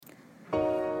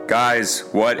Guys,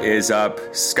 what is up?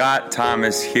 Scott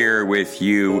Thomas here with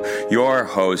you, your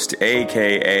host,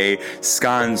 aka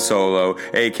Scan Solo,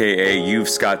 aka You've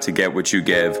Scott to Get What You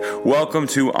Give. Welcome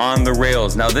to On the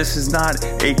Rails. Now, this is not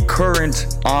a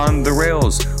current On the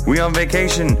Rails. We on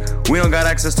vacation. We don't got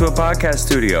access to a podcast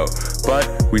studio.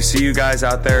 But we see you guys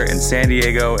out there in San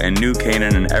Diego and New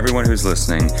Canaan and everyone who's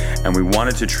listening, and we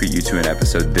wanted to treat you to an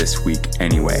episode this week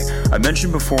anyway. I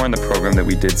mentioned before in the program that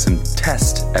we did some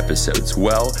test episodes.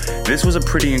 Well, this was a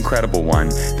pretty incredible one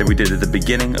that we did at the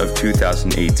beginning of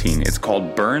 2018. It's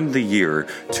called Burn the Year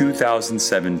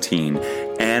 2017.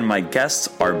 And my guests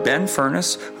are Ben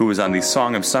Furness, who was on the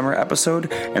Song of Summer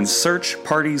episode, and Search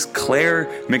Party's Claire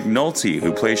McNulty,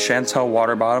 who plays Chantel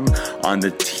Waterbottom on the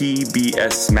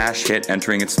TBS smash hit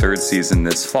entering its third season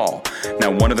this fall. Now,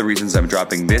 one of the reasons I'm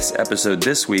dropping this episode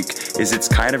this week is it's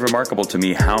kind of remarkable to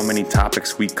me how many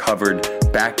topics we covered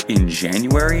back in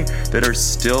January that are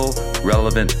still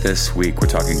relevant this week. We're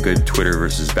talking good Twitter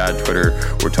versus bad Twitter.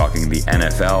 We're talking the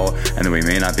NFL, and then we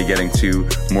may not be getting to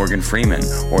Morgan Freeman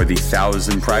or the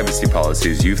 1,000 privacy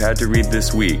policies you've had to read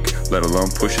this week, let alone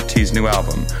Pusha T's new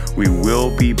album. We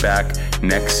will be back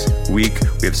next week.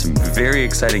 We have some very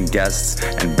exciting guests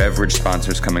and beverage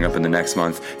sponsors coming up in the next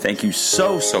month. Thank you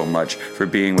so much for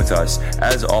being with us.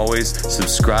 As always,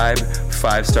 subscribe,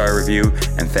 5-star review,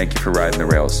 and thank you for riding the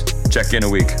rails. Check in a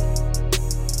week.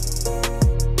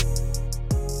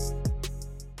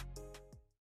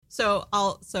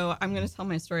 So I'm going to tell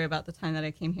my story about the time that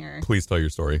I came here. Please tell your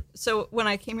story. So when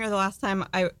I came here the last time,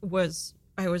 I was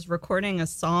recording a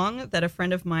song that a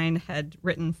friend of mine had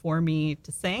written for me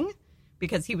to sing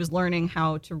because he was learning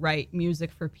how to write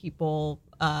music for people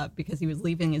because he was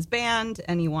leaving his band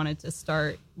and he wanted to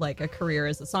start like a career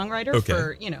as a songwriter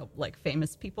for, like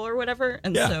famous people or whatever.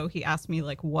 And so he asked me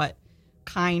like what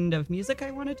kind of music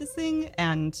I wanted to sing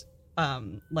and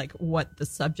like what the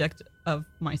subject of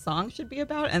my song should be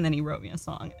about, and then he wrote me a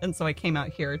song, and so I came out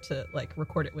here to like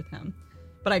record it with him.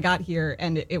 But I got here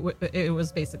and it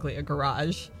was basically a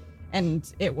garage,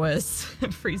 and it was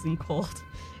freezing cold,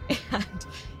 and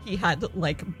he had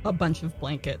like a bunch of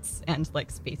blankets and like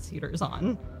space heaters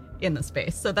on in the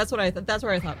space. So that's where I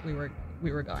thought we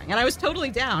were going, and I was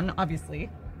totally down, obviously,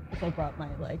 if I brought my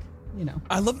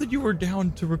I love that you were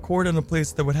down to record in a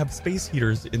place that would have space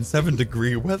heaters in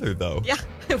 7-degree weather, though. Yeah,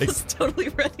 I was totally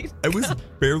ready to I was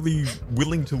barely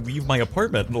willing to leave my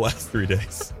apartment in the last 3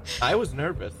 days. I was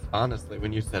nervous, honestly,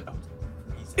 when you said,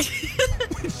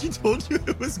 When she told you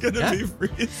it was going to be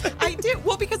freezing. I did.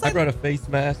 Well, because I brought a face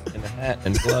mask and a hat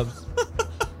and gloves,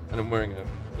 and I'm wearing a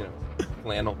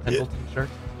flannel Pendleton shirt.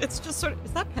 It's just sort of,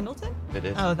 is that Pendleton? It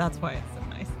is. Oh, that's why it's so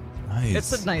nice. Nice.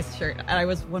 It's a nice shirt. And I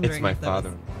was wondering It's my if that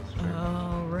father. was...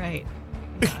 Oh, right.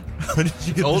 Yeah. How did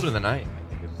you get older than I am. I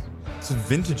think it's a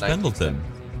vintage Pendleton.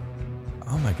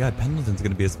 Oh my God, Pendleton's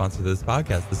going to be a sponsor of this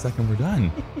podcast the second we're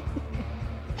done.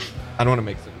 I don't want to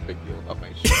make such a big deal about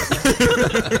my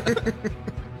shirt.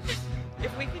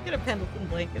 If we could get a Pendleton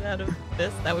blanket out of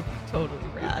this, that would be totally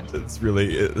rad.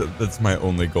 That's my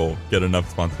only goal. Get enough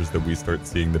sponsors that we start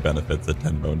seeing the benefits at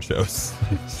 10 Bone shows.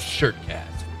 Shirt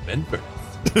cast with Ben Burns.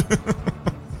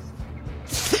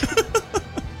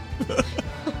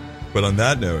 But on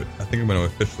that note, I think I'm going to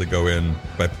officially go in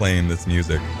by playing this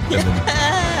music. Yes!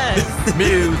 And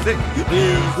then... music.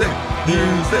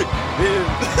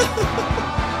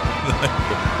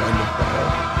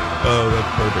 Oh,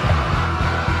 that's perfect.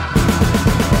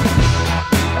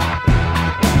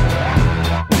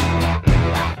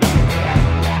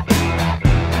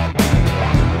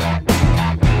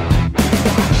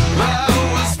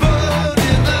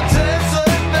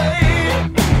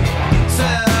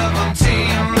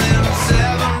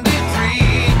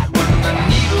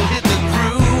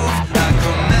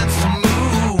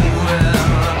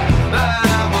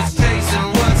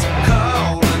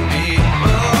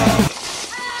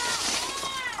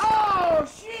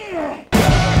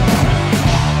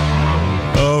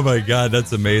 Oh my God,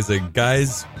 that's amazing.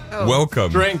 Guys,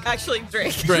 welcome. Drink. Actually,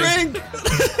 drink.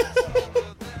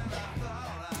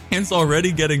 It's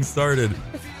already getting started.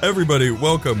 Everybody,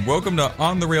 welcome. Welcome to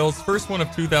On the Rails, first one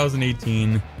of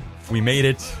 2018. We made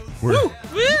it. Woo!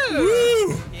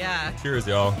 Woo! Yeah. Cheers,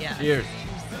 y'all. Yeah. Cheers.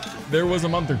 There was a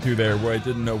month or two there where I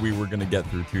didn't know we were going to get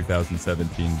through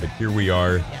 2017, but here we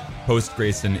are. Post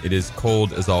Grayson, it is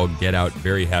cold as all get out.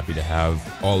 Very happy to have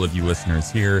all of you listeners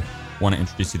here. Want to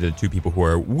introduce you to the two people who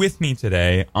are with me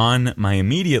today. On my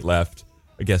immediate left,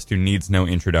 a guest who needs no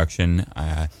introduction.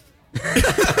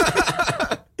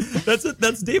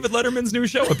 That's David Letterman's new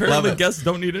show. Apparently guests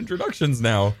don't need introductions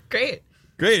now. Great.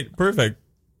 Perfect.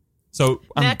 So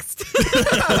next.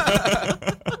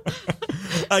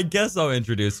 I guess I'll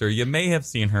introduce her. You may have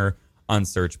seen her on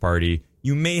Search Party.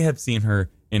 You may have seen her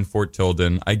in Fort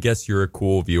Tilden. I guess you're a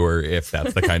cool viewer if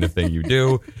that's the kind of thing you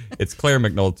do. It's Claire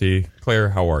McNulty. Claire,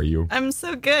 how are you? I'm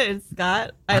so good,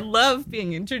 Scott. I love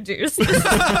being introduced.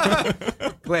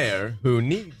 Claire, who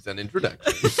needs an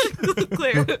introduction.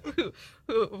 Claire,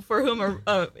 who for whom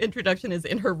an introduction is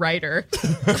in her writer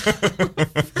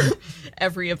for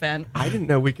every event. I didn't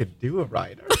know we could do a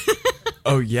rider.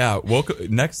 Oh, yeah.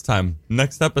 Welcome. Next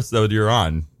episode you're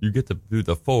on, you get to do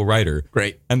the full writer.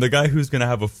 Great. And the guy who's going to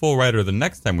have a full writer the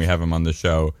next time we have him on the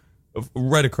show,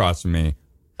 right across from me,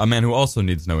 a man who also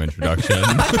needs no introduction.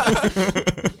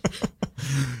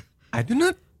 I do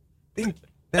not think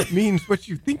that means what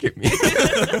you think it means.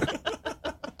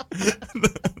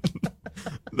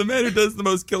 The man who does the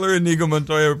most killer Inigo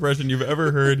Montoya impression you've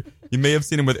ever heard. You may have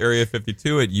seen him with Area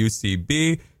 52 at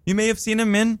UCB. You may have seen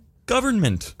him in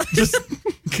government. Just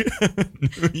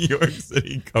New York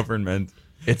City government.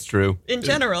 It's true. In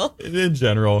general. In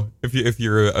general, if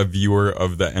you're a viewer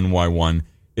of the NY1,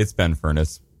 it's Ben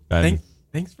Furness. Ben.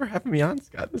 Thanks for having me on,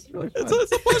 Scott. This is really fun.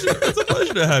 It's a pleasure. It's a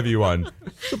pleasure to have you on.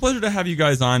 It's a pleasure to have you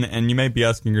guys on. And you may be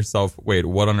asking yourself, wait,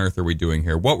 what on earth are we doing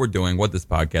here? What we're doing, what this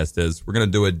podcast is, we're going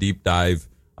to do a deep dive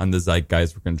on the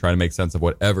zeitgeist. We're going to try to make sense of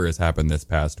whatever has happened this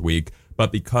past week.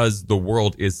 But because the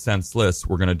world is senseless,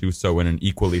 we're going to do so in an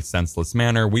equally senseless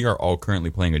manner. We are all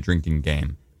currently playing a drinking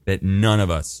game that none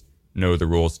of us know the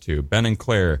rules to. Ben and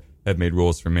Claire have made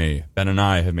rules for me. Ben and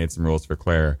I have made some rules for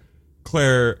Claire.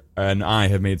 Claire and I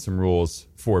have made some rules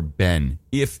for Ben.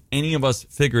 If any of us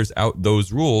figures out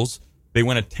those rules, they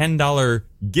win a $10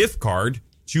 gift card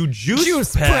to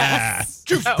Juice Press.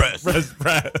 Juice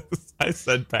Press. I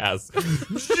said pass.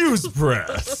 Juice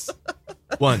Press.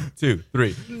 1, 2,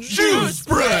 3. Juice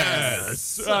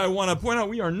Press. I want to point out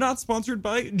we are not sponsored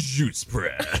by Juice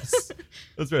Press.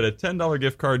 That's right, a $10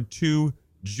 gift card to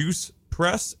Juice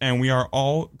Press, and we are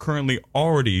all currently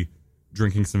already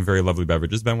drinking some very lovely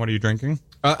beverages. Ben, what are you drinking?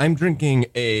 I'm drinking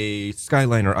a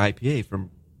Skyliner IPA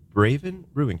from Braven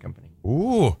Brewing Company.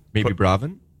 Ooh. Maybe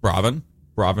Braven? Braven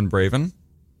Braven.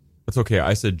 That's okay.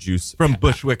 I said Juice. From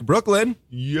Bushwick, Brooklyn.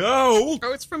 Yo.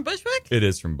 Oh, it's from Bushwick? It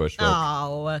is from Bushwick.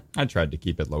 Oh. I tried to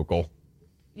keep it local.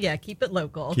 Yeah, keep it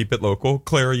local. Keep it local.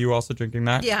 Claire, are you also drinking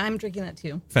that? Yeah, I'm drinking that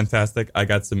too. Fantastic. I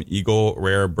got some Eagle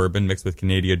Rare Bourbon mixed with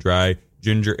Canada Dry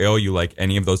Ginger Ale. You like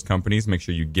any of those companies, make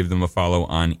sure you give them a follow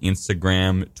on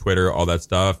Instagram, Twitter, all that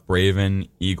stuff. Braven,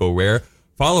 Eagle Rare.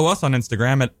 Follow us on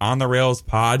Instagram at On The Rails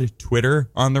Pod, Twitter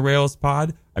On The Rails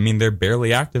Pod. I mean, they're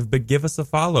barely active, but give us a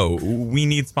follow. We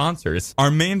need sponsors.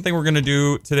 Our main thing we're going to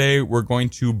do today, we're going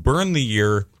to burn the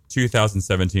year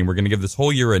 2017. We're going to give this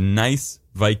whole year a nice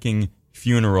Viking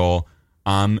funeral.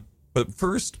 But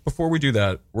first, before we do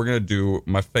that, we're going to do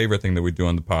my favorite thing that we do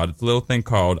on the pod. It's a little thing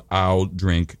called I'll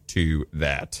Drink to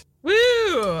That. Woo!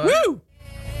 Woo!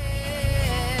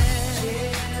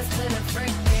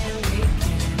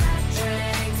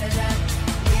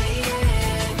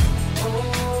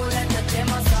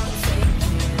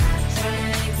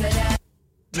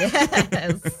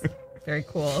 Yes. Very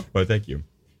cool. Well, thank you.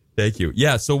 Thank you.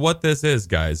 Yeah, so what this is,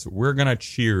 guys, we're going to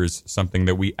cheers something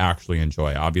that we actually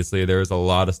enjoy. Obviously, there's a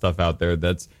lot of stuff out there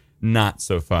that's not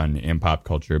so fun in pop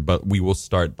culture, but we will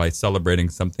start by celebrating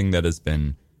something that has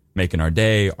been making our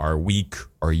day, our week,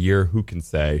 our year. Who can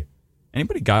say?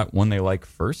 Anybody got one they like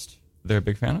first? They're a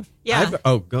big fan of? Yeah.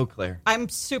 Go Claire. I'm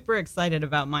super excited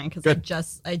about mine because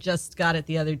I just got it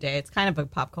the other day. It's kind of a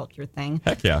pop culture thing.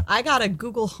 Heck yeah. I got a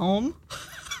Google Home.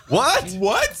 What?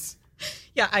 What?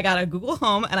 Yeah, I got a Google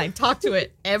Home and I talk to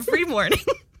it every morning.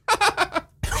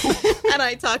 And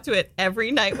I talk to it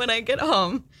every night when I get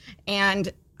home.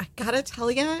 And I gotta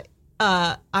tell you,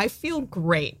 I feel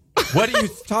great. What do you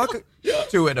talk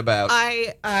to it about?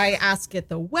 I ask it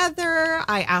the weather.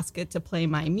 I ask it to play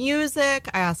my music.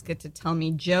 I ask it to tell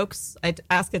me jokes. I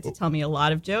ask it to tell me a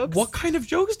lot of jokes. What kind of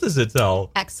jokes does it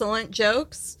tell? Excellent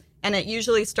jokes. And it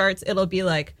usually starts, it'll be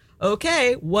like,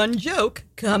 okay, one joke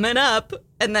coming up.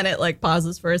 And then it like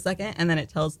pauses for a second and then it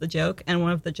tells the joke. And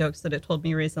one of the jokes that it told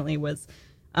me recently was,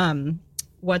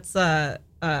 what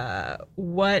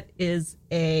is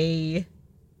a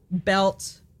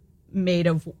belt made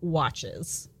of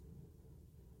watches?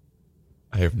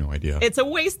 I have no idea. It's a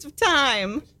waste of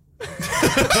time.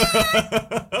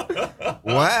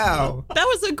 Wow. That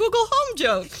was a Google Home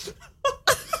joke.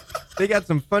 They got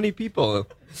some funny people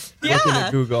working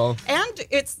at Google. And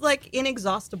it's like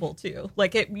inexhaustible too.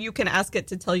 Like you can ask it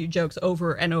to tell you jokes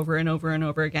over and over and over and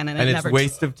over again, and it it's never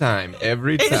waste of time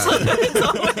every time. It's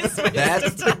always waste That's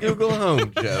of the time. Google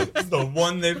Home joke. It's the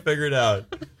one they figured out.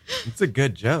 It's a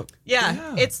good joke.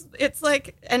 Yeah, it's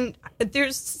like, and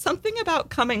there's something about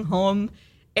coming home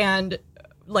and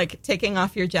like taking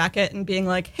off your jacket and being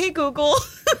like, "Hey Google."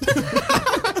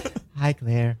 Hi,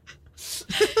 Claire.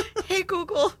 Hey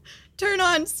Google, turn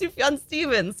on Sufjan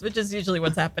Stevens, which is usually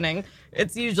what's happening.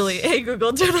 It's usually, hey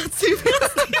Google, turn on Sufjan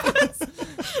Stevens.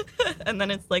 And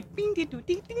then it's like, and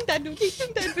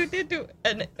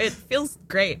it feels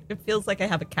great. It feels like I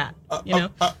have a cat, you know?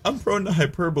 I'm prone to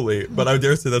hyperbole, but I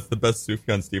dare say that's the best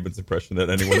Sufjan Stevens impression that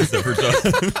anyone has ever done.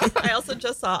 I also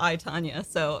just saw I, Tanya,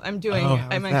 so I'm doing,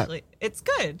 I'm actually, it's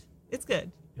good. It's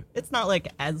good. It's not like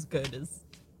as good as,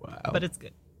 but it's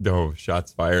good. No,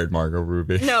 shots fired, Margot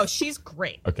Ruby. No, she's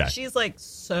great. Okay. She's like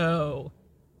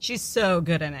she's so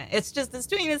good in it. It's just, it's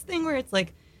doing this thing where it's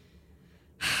like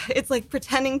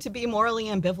pretending to be morally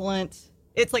ambivalent.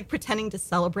 It's like pretending to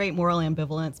celebrate moral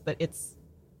ambivalence, but it's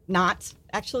not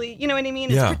actually, you know what I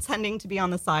mean? Yeah. It's pretending to be on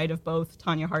the side of both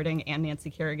Tanya Harding and Nancy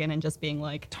Kerrigan and just being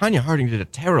like, Tanya Harding did a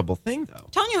terrible thing, though.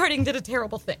 Tanya Harding did a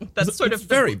terrible thing. That's sort of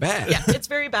very bad. Yeah, it's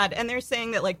very bad. And they're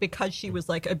saying that like because she was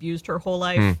like abused her whole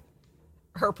life,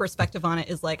 her perspective on it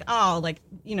is like, oh, like,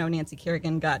 you know, Nancy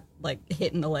Kerrigan got like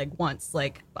hit in the leg once.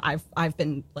 Like I've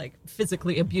been like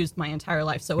physically abused my entire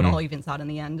life, so it all evens out in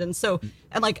the end. And so,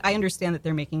 and like I understand that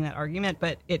they're making that argument,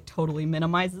 but it totally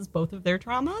minimizes both of their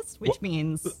traumas, which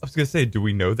means I was gonna say, do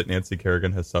we know that Nancy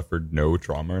Kerrigan has suffered no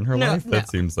trauma in her No, life? no. That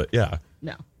seems like no.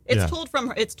 It's Yeah. told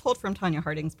from Tanya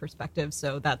Harding's perspective,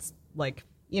 so that's like,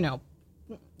 you know,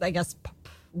 I guess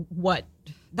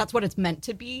that's what it's meant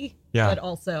to be. Yeah. But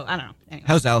also, I don't know. Anyway.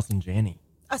 How's Allison Janney?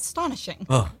 Astonishing.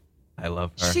 Oh, I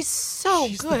love her. She's so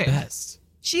she's good. the best.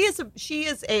 She's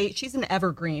an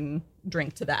evergreen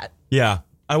drink to that. Yeah,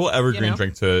 I will evergreen You know?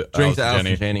 drink to Drink to Allison Allison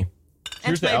Janney. Janney. And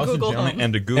Cheers to to my Allison Google Janney Home.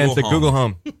 and to Google And it's a Home. Google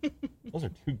Home. Those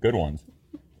are two good ones.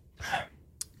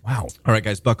 Wow. All right,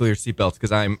 guys, buckle your seatbelts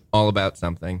because I'm all about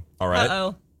something. All right.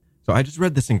 Uh-oh. So I just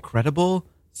read this incredible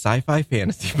sci-fi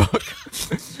fantasy book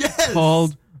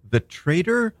called The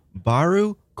Traitor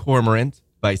Baru Cormorant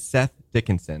by Seth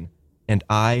Dickinson, and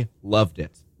I loved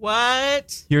it.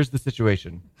 What? Here's the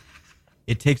situation.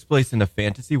 It takes place in a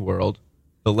fantasy world.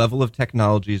 The level of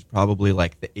technology is probably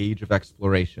like the age of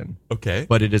exploration, Okay.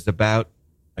 but it is about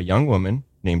a young woman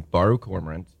named Baru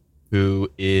Cormorant who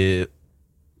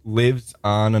lives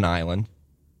on an island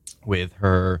with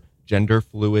her gender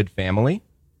fluid family,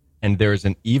 and there's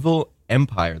an evil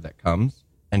empire that comes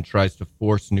and tries to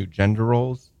force new gender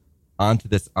roles onto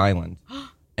this island.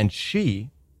 And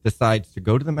she decides to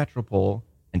go to the Metropole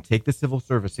and take the civil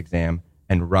service exam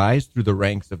and rise through the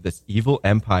ranks of this evil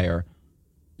empire,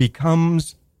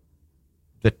 becomes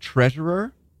the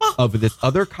treasurer of this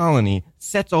other colony,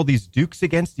 sets all these dukes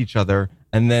against each other,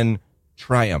 and then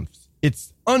triumphs.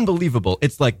 It's unbelievable.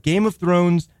 It's like Game of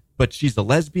Thrones, but she's a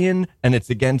lesbian, and it's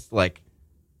against like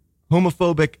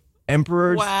homophobic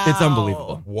emperors. Wow. It's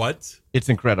unbelievable. What? It's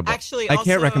incredible. Actually, I can't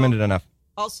also- recommend it enough.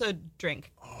 Also,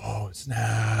 drink. Oh,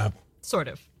 snap. Sort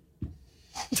of.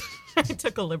 I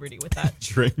took a liberty with that.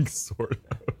 Drink, sort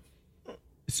of.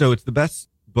 So it's the best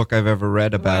book I've ever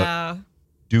read about Wow.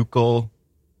 ducal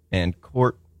and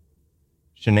court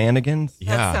shenanigans,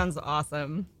 Yeah. That sounds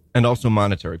awesome. and also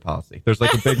monetary policy. There's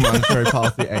like a big monetary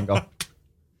policy angle.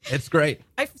 It's great.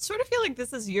 I sort of feel like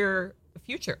this is your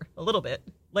future a little bit,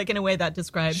 like in a way that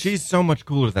describes. She's so much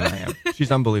cooler than I am.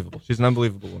 She's unbelievable. She's an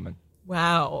unbelievable woman.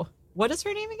 Wow. What is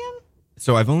her name again?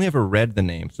 So I've only ever read the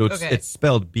name. So Okay. it's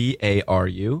spelled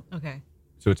Baru. Okay.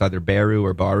 So it's either Baru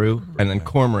or Baru. And then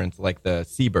cormorant, like the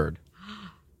seabird.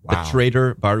 Wow. The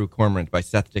Traitor Baru Cormorant by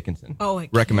Seth Dickinson. Oh, I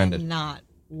Recommended. cannot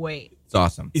wait. It's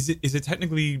awesome. Is it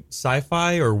technically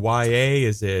sci-fi or YA?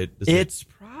 It's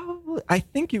probably, I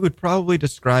think you would probably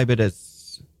describe it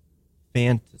as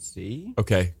fantasy,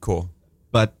 Okay, cool.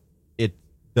 but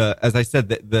as I said,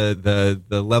 the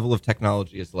level of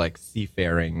technology is like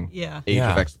seafaring Yeah. age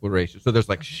Yeah. of exploration. So there's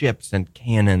like ships and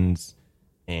cannons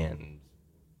and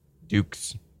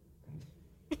dukes.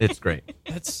 It's great.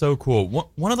 That's so cool.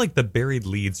 One of like the buried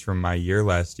leads from my year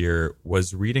last year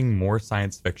was reading more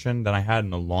science fiction than I had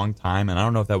in a long time, and I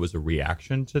don't know if that was a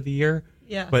reaction to the year.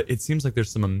 Yeah. But it seems like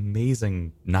there's some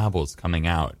amazing novels coming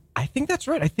out. I think that's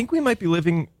right. I think we might be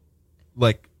living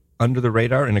like under the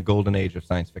radar in a golden age of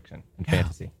science fiction and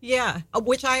fantasy. Yeah,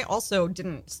 which I also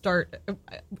didn't start.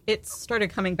 It started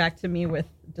coming back to me with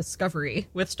Discovery,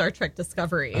 with Star Trek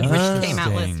Discovery, which came out last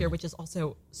Interesting. year, which is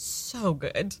also so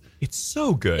good. It's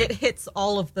so good. It hits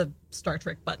all of the Star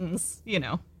Trek buttons, you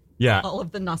know, Yeah. all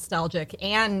of the nostalgic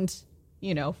and,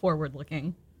 you know,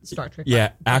 forward-looking Star Trek Yeah,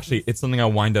 buttons. actually, it's something I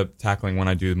wind up tackling when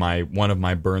I do one of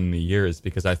my burn the years,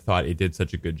 because I thought it did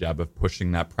such a good job of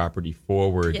pushing that property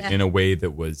forward Yeah. in a way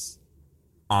that was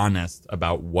honest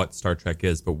about what Star Trek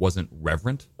is, but wasn't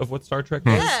reverent of what Star Trek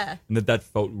Yeah. is. And that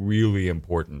felt really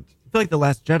important. I feel like The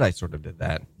Last Jedi sort of did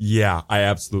that. Yeah, I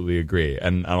absolutely agree.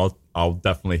 And I'll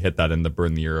definitely hit that in the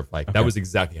burn the year of like, that was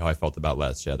exactly how I felt about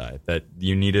Last Jedi. That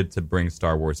you needed to bring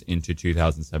Star Wars into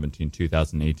 2017,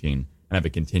 2018, and have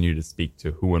it continue to speak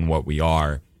to who and what we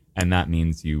are. And that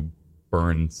means you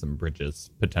burn some bridges,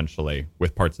 potentially,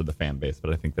 with parts of the fan base.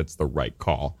 But I think that's the right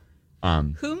call.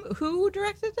 Who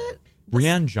directed it?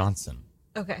 Rian Johnson,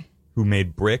 Okay. who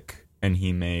made Brick, and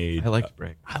he made... I liked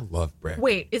Brick. I love Brick.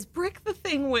 Wait, is Brick the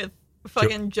thing with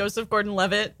fucking Joseph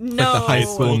Gordon-Levitt? No. Like the high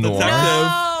school Detective. noir.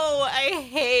 No, I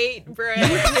hate Brick. You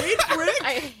hate Brick?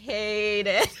 I hate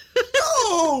it.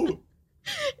 No!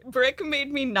 Brick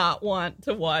made me not want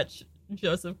to watch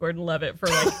Joseph Gordon-Levitt for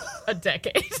like a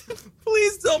decade.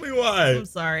 Please tell me why. I'm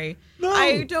sorry. No.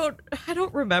 I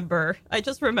don't remember. I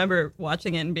just remember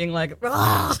watching it and being like,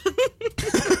 "Ugh."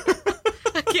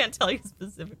 I can't tell you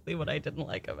specifically what I didn't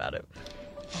like about it.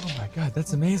 Oh my God,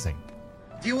 that's amazing.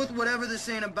 Deal with whatever this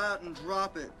ain't about and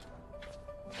drop it.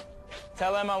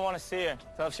 Tell Em I want to see her.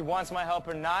 Tell her if she wants my help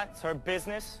or not. It's her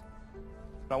business.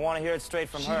 But I want to hear it straight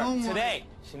from She her. don't want Today,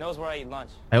 she knows where I eat lunch.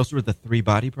 I also read The Three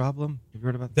Body Problem. Have you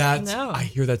heard about that? That's No. I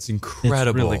hear that's incredible.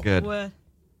 It's really good. What?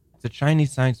 It's a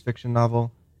Chinese science fiction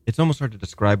novel. It's almost hard to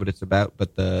describe what it's about,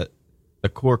 but the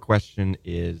core question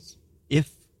is,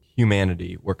 if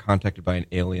humanity were contacted by an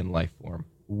alien life form,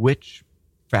 which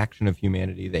fraction of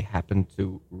humanity they happen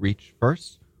to reach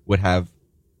first would have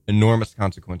enormous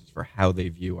consequences for how they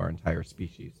view our entire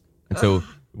species. And so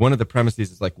one of the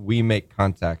premises is like we make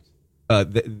contact,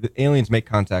 the aliens make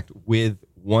contact with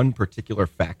one particular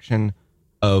faction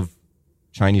of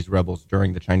Chinese rebels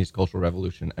during the Chinese Cultural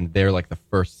Revolution, and they're like the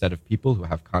first set of people who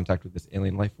have contact with this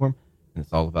alien life form, and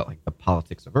it's all about like the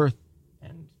politics of Earth,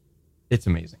 and it's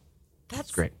amazing.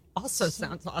 That's great. Also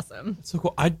sounds awesome. So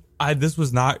cool. I this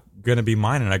was not gonna be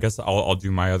mine, and I guess I'll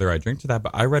do my other I drink to that.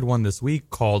 But I read one this week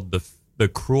called the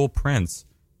Cruel Prince.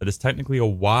 That is technically a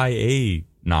YA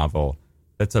novel.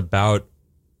 That's about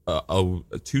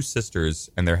two sisters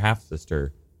and their half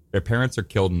sister. Their parents are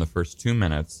killed in the first 2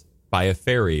 minutes by a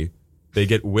fairy. They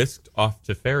get whisked off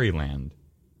to fairyland,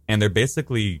 and they're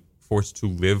basically forced to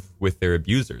live with their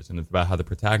abusers. And it's about how the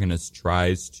protagonist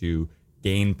tries to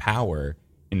gain power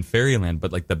in fairyland,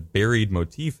 but like the buried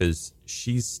motif is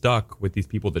she's stuck with these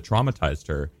people that traumatized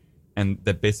her, and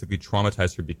that basically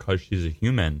traumatized her because she's a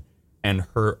human. And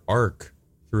her arc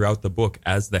throughout the book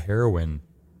as the heroine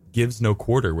gives no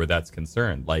quarter where that's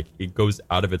concerned. Like, it goes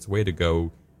out of its way to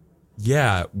go,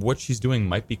 yeah, what she's doing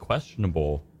might be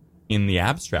questionable in the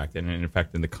abstract and in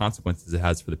fact in the consequences it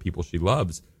has for the people she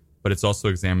loves, but it's also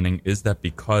examining, is that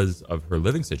because of her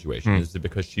living situation? Is it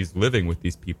because she's living with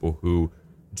these people who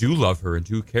do love her and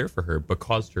do care for her but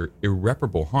caused her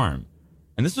irreparable harm?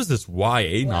 And this was this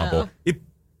YA novel. It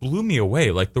blew me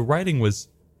away. Like, the writing was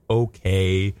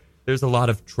okay. There's a lot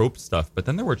of trope stuff, but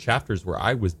then there were chapters where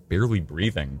I was barely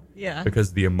breathing. Yeah.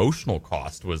 Because the emotional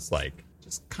cost was like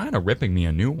just kind of ripping me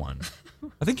a new one.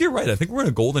 I think you're right. I think we're in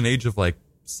a golden age of like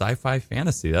sci-fi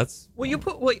fantasy. That's Will you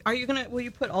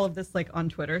put all of this like on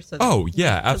Twitter? So Oh,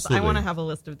 yeah, 'cause absolutely. I want to have a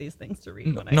list of these things to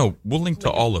read. no, we'll link to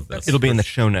all of this. It'll be in the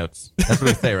show notes. That's what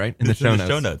they say, right? In the It's show in notes.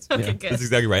 the show notes. Okay, Yeah. good. That's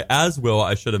exactly right. As will,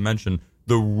 I should have mentioned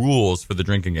the rules for the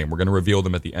drinking game. We're going to reveal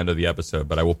them at the end of the episode,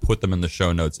 but I will put them in the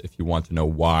show notes if you want to know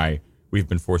why we've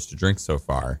been forced to drink so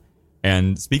far.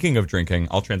 And speaking of drinking,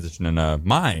 I'll transition into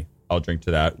I'll drink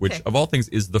to that, which Okay. of all things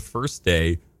is the first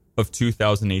day of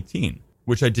 2018,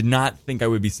 which I did not think I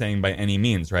would be saying by any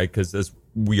means, right? Because as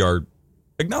we are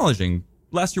acknowledging,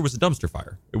 last year was a dumpster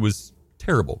fire. It was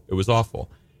terrible. It was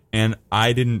awful. And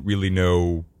I didn't really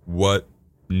know what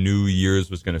New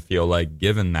Year's was going to feel like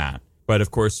given that. But of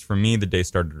course, for me, the day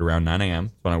started around 9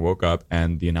 a.m. when I woke up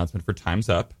and the announcement for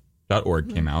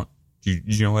timesup.org came out. Did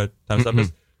you know what Time's Up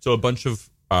is? So a bunch of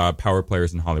power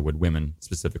players in Hollywood, women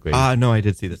specifically. No, I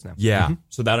did see this now. Yeah.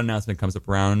 So that announcement comes up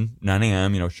around 9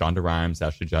 a.m. Shonda Rhimes,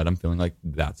 Ashley Judd. I'm feeling like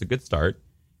that's a good start.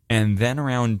 And then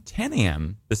around 10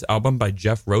 a.m., this album by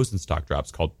Jeff Rosenstock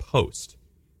drops called Post.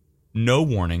 No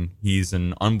warning. He's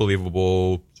an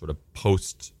unbelievable sort of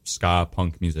post-ska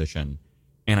punk musician.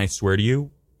 And I swear to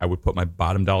you, I would put my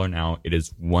bottom dollar now, it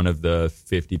is one of the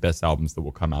 50 best albums that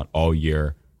will come out all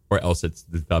year, or else it's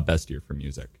the best year for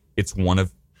music. It's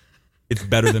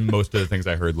better than most of the things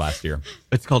I heard last year.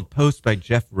 It's called Post by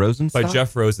Jeff Rosenstock. By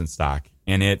Jeff Rosenstock.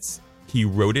 And he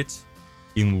wrote it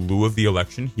in lieu of the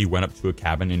election. He went up to a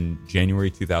cabin in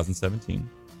January 2017.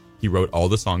 He wrote all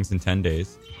the songs in 10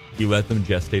 days. He let them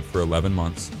gestate for 11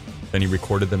 months. Then he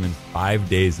recorded them in 5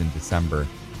 days in December.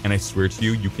 And I swear to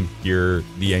you, you can hear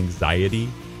the anxiety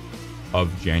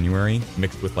of January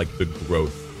mixed with like the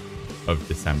growth of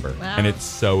December. Wow. And it's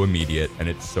so immediate and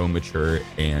it's so mature,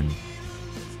 and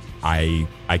I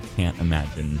can't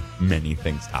imagine many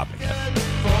things topping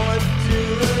it.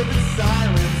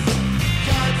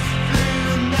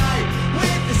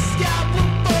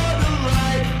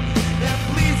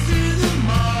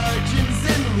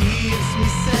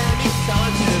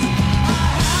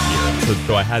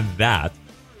 So I had that,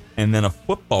 and then a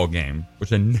football game,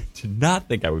 which I did not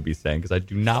think I would be saying because I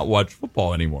do not watch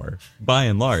football anymore, by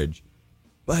and large.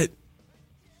 But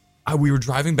we were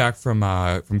driving back from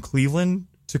Cleveland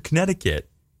to Connecticut,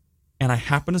 and I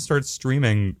happened to start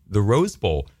streaming the Rose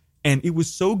Bowl, and it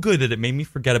was so good that it made me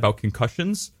forget about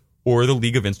concussions or the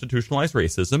League of Institutionalized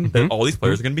Racism that all these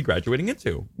players are going to be graduating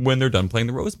into when they're done playing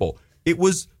the Rose Bowl. It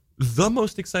was the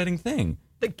most exciting thing.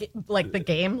 The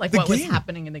game, like The what was game.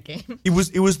 happening in the game. It was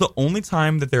the only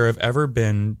time that there have ever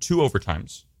been 2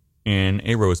 overtimes in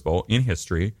a Rose Bowl in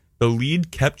history. The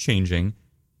lead kept changing.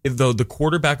 Though the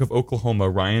quarterback of Oklahoma,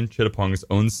 Ryan Chittapong's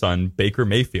own son, Baker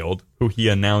Mayfield, who he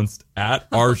announced at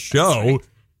our show,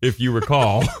 if you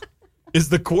recall, is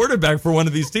the quarterback for one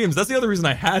of these teams. That's the other reason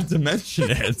I had to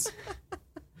mention it.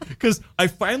 Because I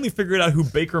finally figured out who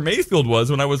Baker Mayfield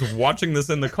was when I was watching this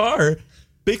in the car.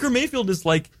 Baker Mayfield is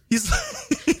like,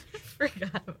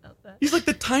 Forgot about that. he's like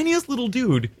the tiniest little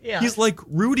dude. Yeah. He's like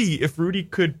Rudy if Rudy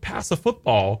could pass a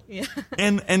football. Yeah.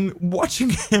 And watching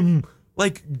him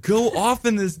like go off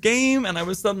in this game, and I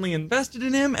was suddenly invested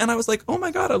in him, and I was like, oh my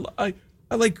God, I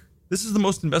like, this is the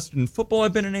most invested in football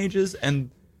I've been in ages. And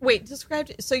Wait,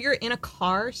 so you're in a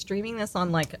car streaming this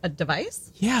on like a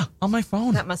device? yeah, on my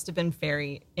phone. That must have been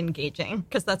very engaging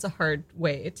because that's a hard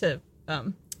way to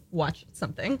watch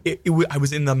something. I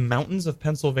was in the mountains of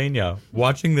Pennsylvania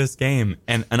watching this game,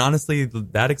 and honestly,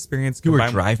 that experience. You were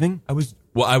combined- driving? I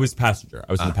was passenger.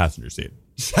 I was in the passenger seat.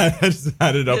 Just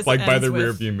had it up This like by ends the with-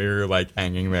 rear view mirror, like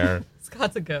hanging there.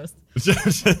 Scott's a ghost.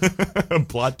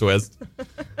 Plot twist.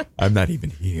 I'm not even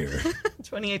here.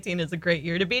 2018 is a great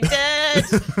year to be dead.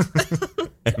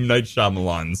 M. Night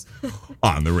Shyamalan's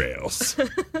on the rails.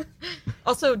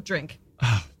 Also, drink.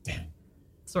 Oh, damn.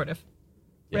 Sort of.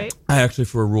 Right? I actually,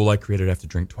 for a rule I created, I have to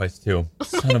drink twice too.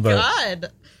 Son of a.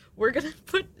 God. We're going to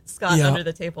put Scott Yeah. under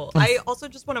the table. I also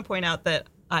just want to point out that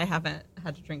I haven't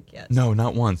had to drink yet. No,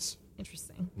 not once.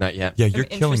 Interesting. Not yet. Yeah, you're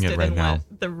I'm killing it interested right in now.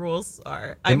 what the rules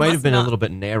are. It might have must been a not- little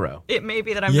bit narrow. It may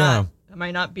be that I'm Yeah. not. Am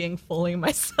I not being fully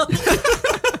myself?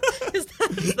 is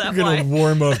that I'm gonna why?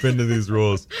 warm up into these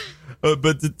rules.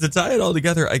 But to tie it all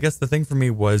together, I guess the thing for me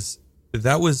was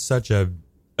that was such a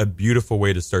beautiful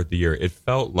way to start the year. It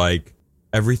felt like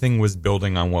everything was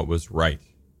building on what was right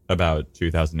about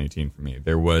 2018 for me.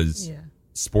 There was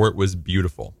sport was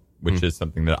beautiful, which is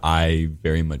something that I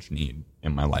very much need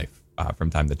in my life from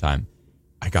time to time.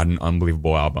 I got an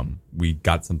unbelievable album. We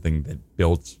got something that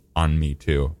built on me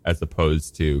too, as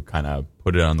opposed to kind of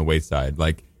put it on the wayside.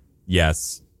 Like,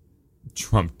 yes,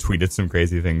 Trump tweeted some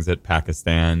crazy things at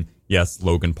Pakistan. Yes,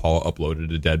 Logan Paul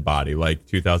uploaded a dead body. Like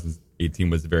 2018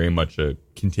 was very much a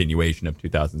continuation of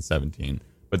 2017.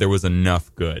 But there was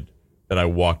enough good that I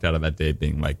walked out of that day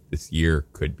being like, this year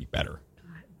could be better.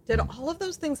 Did all of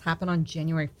those things happen on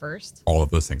January 1st? All of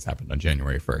those things happened on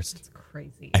January 1st. It's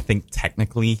crazy. I think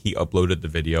technically he uploaded the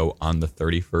video on the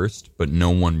 31st, but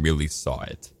no one really saw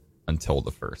it until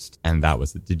the 1st. And that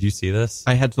was it. Did you see this?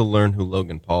 I had to learn who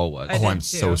Logan Paul was. I did I'm too.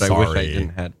 so I sorry. wish I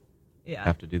didn't Yeah.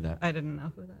 have to do that. I didn't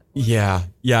know who that was.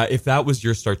 Yeah. If that was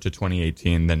your start to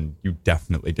 2018, then you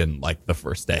definitely didn't like the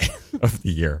first day of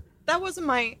the year. That wasn't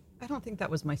my. I don't think that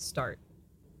was my start.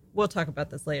 We'll talk about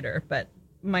this later, but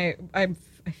I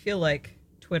feel like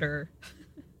Twitter.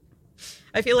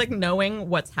 I feel like knowing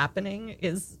what's happening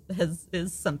is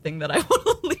something that I want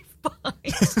to leave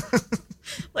behind.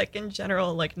 Like in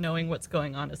general, like knowing what's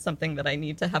going on is something that I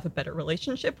need to have a better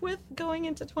relationship with going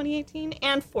into 2018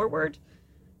 and forward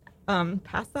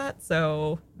past that.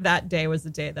 So that day was the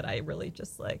day that I really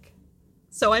just like.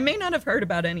 So I may not have heard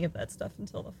about any of that stuff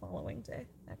until the following day,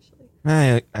 actually.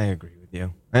 I agree with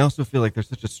you. I also feel like there's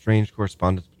such a strange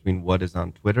correspondence between what is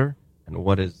on Twitter and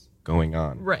what is going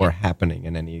on Right. or happening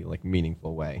in any like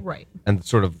meaningful way. Right. And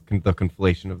sort of the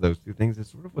conflation of those two things is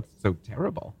sort of what's so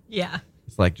terrible. Yeah.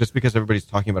 It's like just because everybody's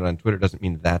talking about it on Twitter doesn't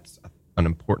mean that's an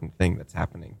important thing that's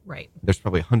happening. Right. There's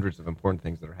probably hundreds of important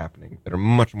things that are happening that are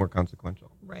much more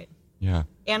consequential, Right. Yeah.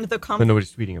 And the but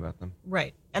nobody's tweeting about them.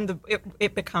 right. And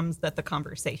it becomes that the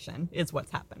conversation is what's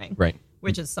happening. Right.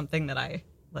 Which is something that I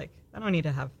like. I don't need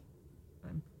to have.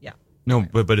 Yeah. No,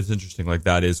 but it's interesting. Like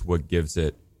that is what gives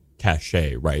it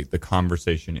cachet, right? The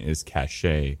conversation is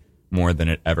cachet more than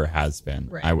it ever has been.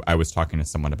 Right. I was talking to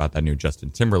someone about that new Justin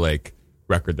Timberlake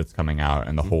record that's coming out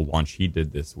and the whole launch he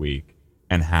did this week,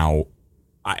 and how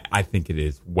I think it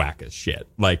is whack as shit.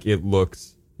 Like, it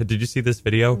looks... Did you see this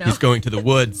video? No. He's going to the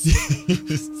woods.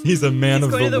 He's a man of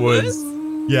going to the the woods.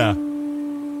 Yeah.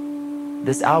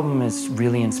 This album is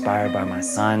really inspired by my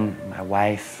son, my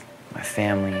wife, my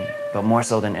family, but more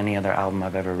so than any other album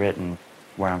I've ever written,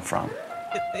 where I'm from.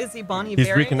 Is he Bonnie He's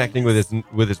Bearing? reconnecting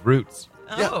with his roots.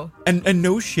 Oh. And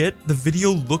no shit, the video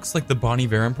looks like the Bon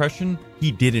Iver impression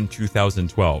he did in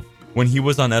 2012. When he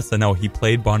was on SNL, he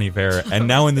played Bon Iver, and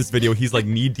now in this video, he's like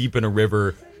knee deep in a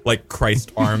river, like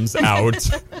Christ arms out.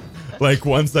 Like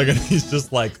 1 second, he's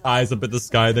just like eyes up at the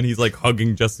sky, then he's like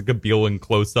hugging Jessica Biel in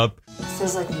close up. It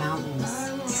feels like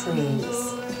mountains,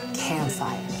 trees,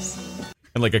 campfires.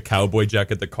 And like a cowboy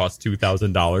jacket that costs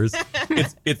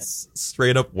 $2,000. It's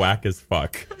straight up whack as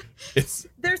fuck.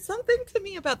 There's something to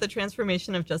me about the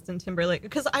transformation of Justin Timberlake,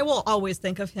 because I will always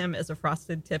think of him as a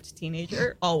frosted tipped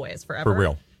teenager, always, forever. For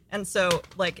real. And so,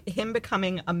 like, him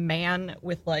becoming a man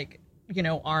with, like, you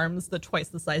know, arms that twice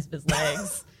the size of his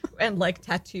legs and, like,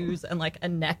 tattoos and, like, a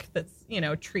neck that's, you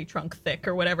know, tree trunk thick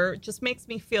or whatever, just makes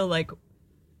me feel like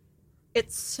it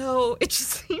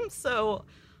just seems so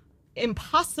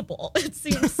impossible. It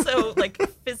seems so, like,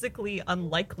 physically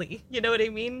unlikely. You know what I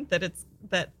mean?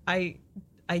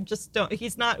 I just don't,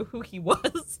 he's not who he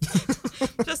was.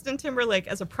 Justin Timberlake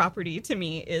as a property to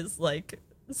me is, like,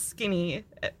 skinny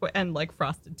and like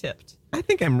frosted tipped. I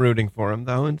think I'm rooting for him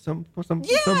though in some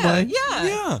way.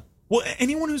 Yeah. Well,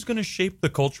 anyone who's going to shape the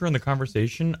culture and the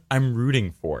conversation, I'm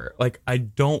rooting for. Like, I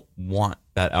don't want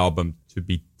that album to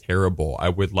be terrible. I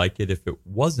would like it if it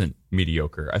wasn't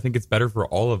mediocre. I think it's better for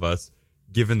all of us,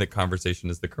 given that conversation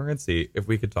is the currency, if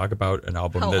we could talk about an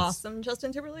album How that's awesome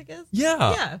Justin Timberlake is.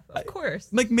 Yeah, of course.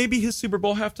 Like, maybe his Super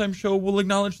Bowl halftime show will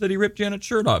acknowledge that he ripped Janet's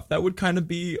shirt off. That would kind of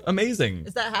be amazing.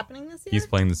 Is that happening this year? He's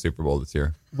playing the Super Bowl this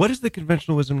year. What is the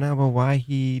conventional wisdom now about why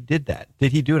he did that?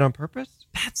 Did he do it on purpose?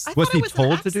 Was he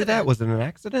told to do that? Was it an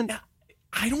accident? Yeah,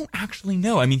 I don't actually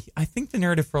know. I mean, I think the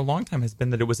narrative for a long time has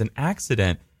been that it was an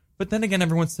accident. But then again,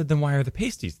 everyone said, then why are the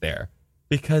pasties there?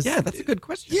 Because that's a good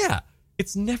question. Yeah.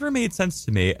 It's never made sense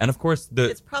to me. And of course,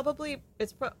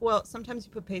 well, sometimes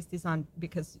you put pasties on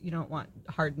because you don't want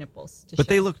hard nipples to But show.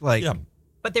 they looked like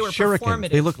But they were shurikens.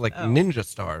 performative. They looked like ninja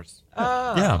stars.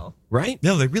 Oh. Yeah. Right?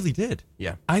 No, they really did.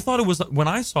 Yeah. I thought it was, when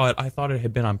I saw it, I thought it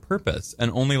had been on purpose. And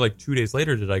only like 2 days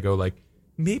later did I go like,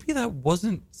 maybe that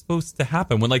wasn't supposed to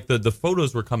happen. When like the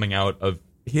photos were coming out of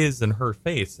his and her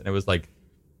face. And it was like,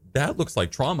 that looks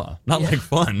like trauma, not like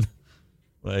fun.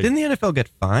 Like, Didn't the NFL get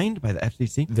fined by the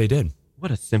FCC? They did. What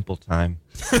a simple time.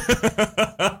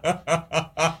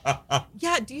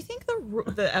 Yeah, do you think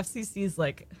the FCC's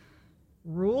like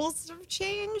rules have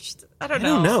changed? I don't I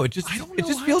don't know. It just know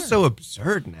feels so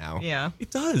absurd now. Yeah. It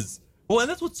does. Well, and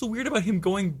that's what's so weird about him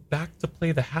going back to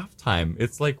play the halftime.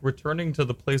 It's like returning to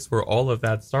the place where all of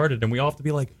that started, and we all have to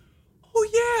be like,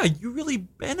 oh, yeah, you really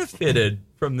benefited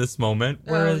from this moment,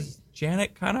 whereas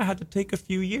Janet kind of had to take a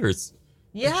few years.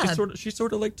 Yeah. Like, she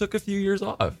sort of like took a few years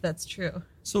off. That's true.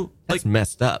 So that's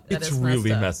messed up. That It's is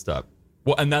really messed up. messed up.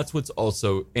 Well, and that's what's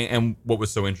also, and what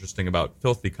was so interesting about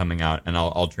Filthy coming out, and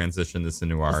I'll transition this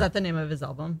into our... Is that the name of his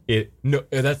album? No,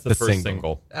 that's the first single.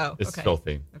 single. Oh, It's okay.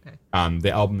 Filthy. Okay. The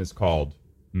album is called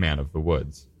Man of the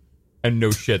Woods. And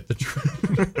no shit,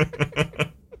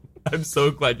 I'm so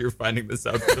glad you're finding this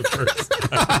out for the first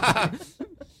time.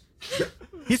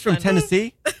 He's from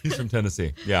Tennessee? He's from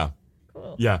Tennessee, yeah.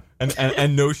 Cool. Yeah,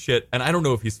 and no shit, and I don't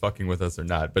know if he's fucking with us or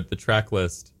not, but the track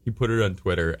list, he put it on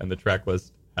Twitter, and the track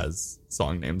list has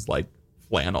song names like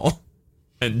Flannel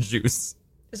and Juice.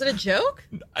 Is it a joke?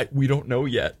 We don't know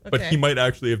yet, but Okay. he might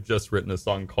actually have just written a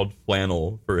song called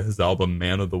Flannel for his album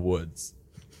Man of the Woods.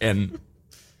 And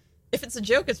If it's a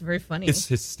joke, it's very funny. it's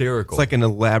hysterical. It's like an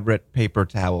elaborate paper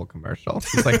towel commercial.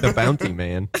 It's like the Bounty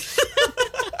Man. It's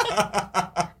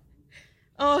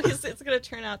gonna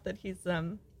turn out that he's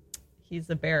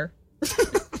a bear.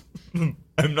 M.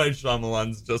 Night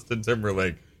Shyamalan's Justin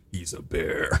Timberlake. He's a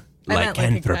bear. I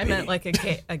meant like a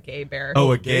gay bear.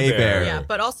 Oh, a gay bear. Yeah,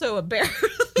 but also a bear.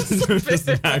 Just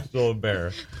an actual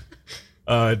bear.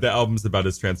 The album's about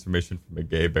his transformation from a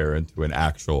gay bear into an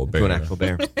actual bear. To an actual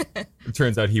bear. It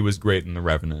turns out he was great in The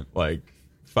Revenant like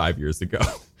 5 years ago.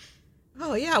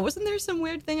 Oh yeah, wasn't there some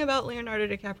weird thing about Leonardo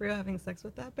DiCaprio having sex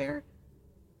with that bear?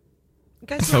 You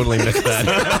guys know- Totally missed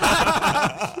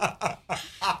that.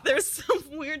 There's some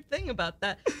weird thing about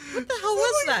that. What the hell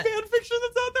was that? Fan fiction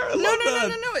that's out there. I No, love no, that.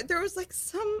 no, no, no. There was like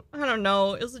some, I don't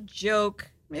know. It was a joke. Are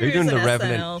Maybe you it was doing an the SNL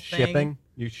Revenant thing. shipping?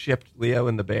 You shipped Leo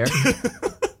and the bear?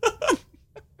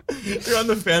 You're on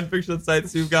the fan fiction site,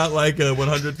 so you've got like a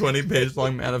 120-page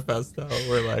long manifesto.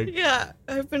 Where like, yeah,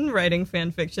 I've been writing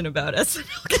fan fiction about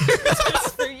SNL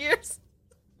characters for years.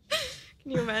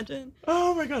 Can you imagine?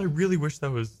 Oh my god, I really wish that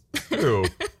was true.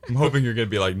 I'm hoping you're gonna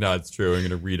be like, no, it's true. I'm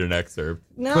gonna read an excerpt.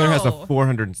 No. Claire has a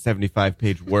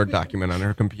 475-page Word document on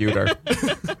her computer.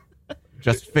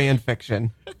 Just fan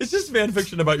fiction. It's just fan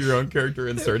fiction about your own character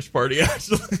in Search Party,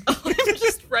 actually. I'm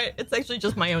just right. It's actually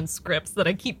just my own scripts that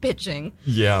I keep pitching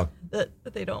Yeah. that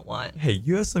they don't want. Hey,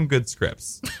 you have some good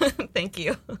scripts. Thank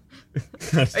you.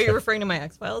 Are you referring to my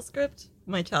X-Files script?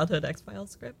 My childhood X-Files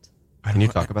script? Can you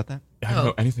talk about that? I don't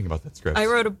know anything about that script. I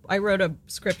wrote a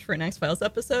script for an X-Files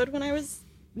episode when I was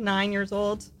 9 years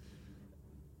old.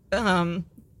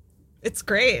 It's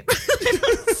great.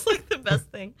 It's like the best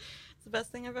thing. It's the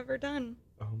best thing I've ever done.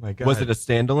 Oh my god. Was it a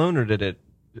standalone or did it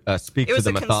speak to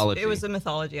the mythology? It was a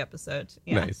mythology episode.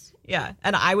 Yeah. Nice. Yeah,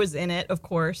 and I was in it, of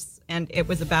course, and it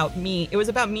was about me. It was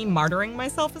about me martyring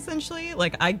myself, essentially.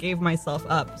 Like, I gave myself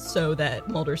up so that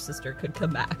Mulder's sister could come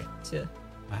back to...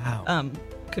 Wow.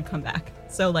 Could come back.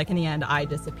 So, like, in the end, I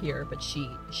disappear, but she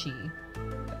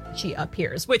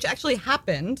appears, which actually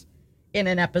happened in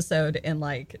an episode in,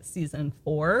 like, season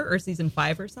 4 or season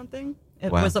 5 or something.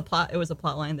 It was a plot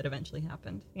line that eventually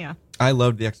happened. Yeah. I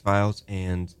loved the X-Files,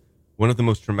 and one of the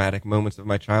most traumatic moments of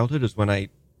my childhood is when I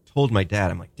told my dad,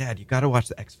 I'm like, Dad, you got to watch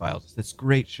the X-Files. It's this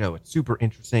great show. It's super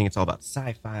interesting. It's all about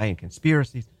sci-fi and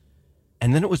conspiracies.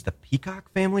 And then it was the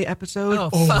Peacock family episode.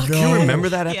 Oh, fuck. Do you remember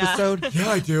that Yeah. episode? Yeah,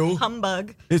 I do.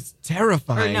 Humbug. It's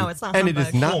terrifying. Or no, it's not And humbug. it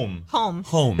is not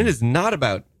Home. It is not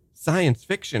about science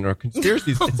fiction or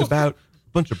conspiracies. It's about a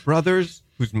bunch of brothers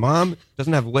whose mom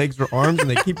doesn't have legs or arms, and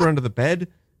they keep her under the bed,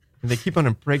 and they keep on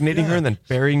impregnating her and then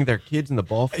burying their kids in the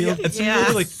ball field. Yeah, it's Yeah.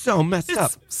 really like, so messed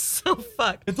up. So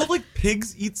fucked. it's not like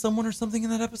pigs eat someone or something in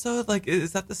that episode. Like,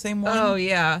 is that the same one? Oh,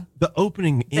 yeah. The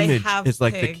opening They image have is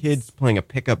like pigs. the kids playing a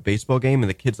pickup baseball game, and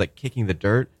the kid's like kicking the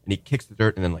dirt, and he kicks the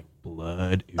dirt, and then like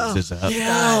blood oozes up.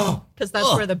 Yeah. Because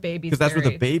that's where the baby's Because that's where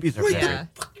the buried. babies are Wait, buried. Yeah.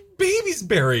 fucking baby's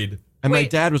buried. And my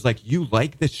Wait. dad was like, "You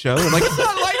like this show?" And I'm like,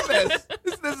 "I like this.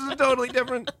 This is totally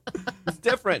different. It's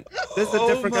different. This is a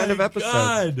different kind of episode."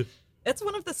 God. It's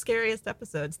one of the scariest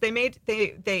episodes. They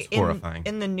horrifying.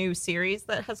 in the new series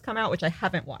that has come out, which I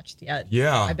haven't watched yet.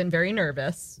 Yeah. I've been very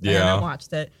nervous. I Yeah. haven't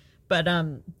watched it. But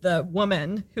the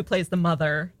woman who plays the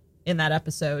mother in that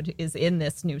episode is in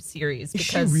this new series. Is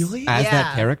she Because, really? As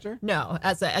that character? No,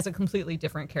 as a completely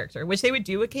different character, which they would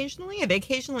do occasionally. They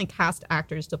occasionally cast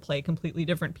actors to play completely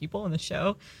different people in the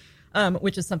show.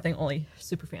 Which is something only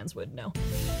superfans would know.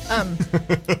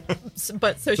 So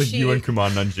Like she, you and Kumail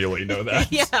Nanjiani know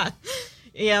that.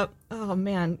 yeah. Oh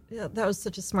man, yeah, that was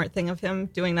such a smart thing of him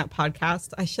doing that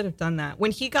podcast. I should have done that.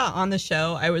 When he got on the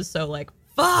show, I was so like,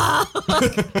 fuck,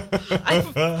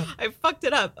 I fucked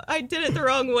it up. I did it the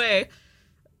wrong way.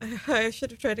 I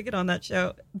should have tried to get on that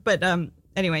show. But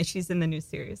anyway, she's in the new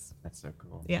series. That's so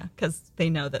cool. Yeah, because they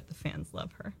know that the fans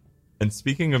love her. And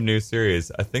speaking of new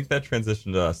series, I think that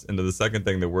transitioned us into the second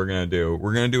thing that we're going to do.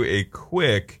 We're going to do a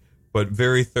quick but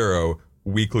very thorough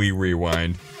weekly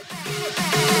rewind.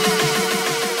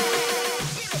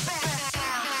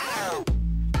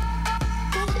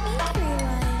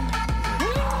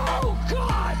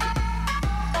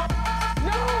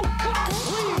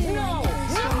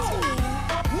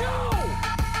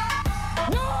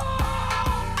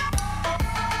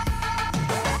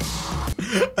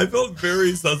 I felt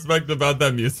very suspect about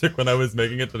that music when I was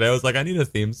making it today. I was like, I need a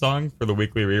theme song for the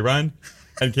weekly rewind,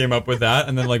 and came up with that.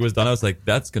 And then like was done. I was like,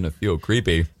 that's gonna feel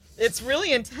creepy. It's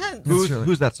really intense.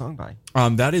 Who's that song by?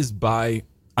 That is by,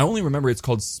 I only remember it's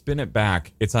called Spin It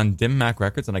Back. It's on Dim Mak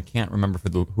Records, and I can't remember for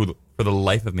the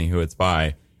life of me who it's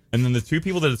by. And then the two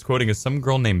people that it's quoting is some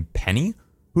girl named Penny,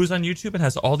 who's on YouTube and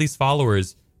has all these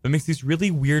followers, but makes these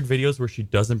really weird videos where she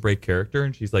doesn't break character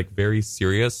and she's like very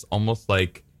serious, almost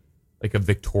like a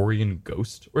Victorian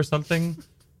ghost or something.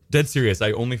 Dead serious.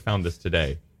 I only found this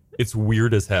today. It's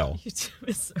weird as hell. YouTube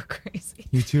is so crazy.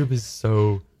 YouTube is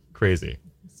so crazy.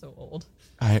 So old.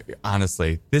 I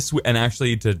honestly, and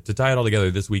actually to tie it all together,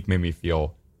 this week made me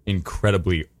feel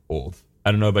incredibly old.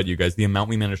 I don't know about you guys, the amount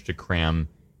we managed to cram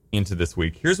into this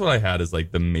week. Here's what I had as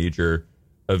like the major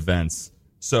events.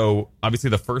 So obviously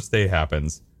the first day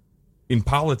happens. In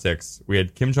politics, we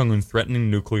had Kim Jong-un threatening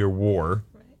nuclear war,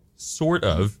 sort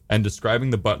of, and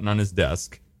describing the button on his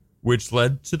desk, which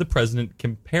led to the president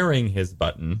comparing his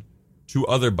button to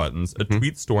other buttons, a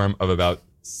tweet storm of about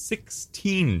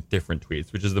 16 different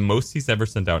tweets, which is the most he's ever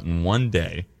sent out in one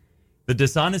day. The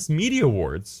Dishonest Media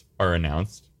Awards are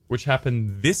announced, which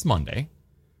happened this Monday.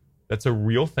 That's a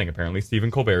real thing, apparently.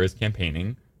 Stephen Colbert is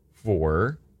campaigning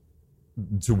for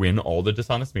to win all the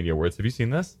Dishonest Media Awards. Have you seen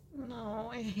this? No,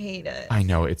 I hate it. I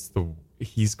know.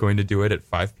 He's going to do it at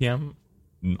 5 p.m.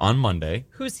 on Monday.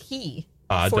 Who's he?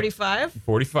 45?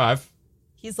 45.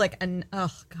 He's like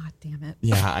god damn it.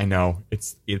 Yeah, I know.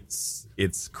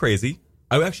 It's crazy.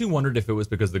 I actually wondered if it was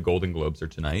because the Golden Globes are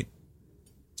tonight,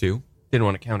 too. Didn't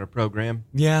want to counter program.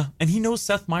 Yeah, and he knows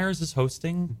Seth Meyers is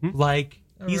hosting. Like,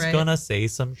 he's gonna say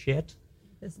some shit.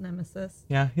 His nemesis.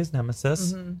 Yeah, his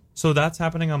nemesis. So that's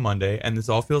happening on Monday, and this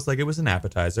all feels like it was an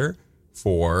appetizer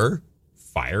for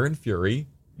Fire and Fury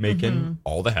making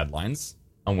all the headlines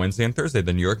on Wednesday and Thursday.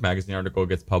 The New York Magazine article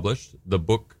gets published. The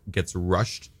book gets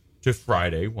rushed to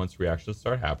Friday once reactions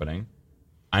start happening.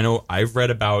 I know I've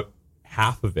read about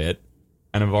half of it,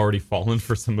 and I've already fallen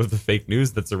for some of the fake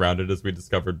news that's around it, as we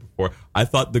discovered before. I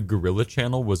thought the Gorilla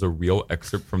Channel was a real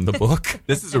excerpt from the book.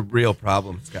 This is a real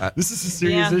problem, Scott. This is a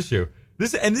serious issue.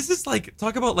 This is like,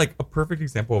 talk about like a perfect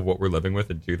example of what we're living with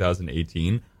in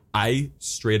 2018. I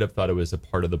straight up thought it was a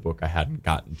part of the book I hadn't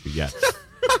gotten to yet.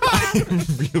 I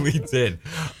really did.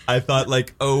 I thought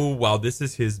like, oh, wow, this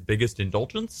is his biggest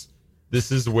indulgence.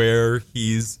 This is where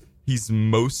he's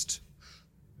most...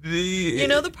 You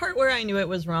know the part where I knew it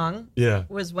was wrong? Yeah.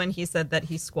 Was when he said that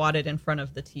he squatted in front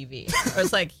of the TV. I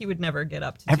was like, he would never get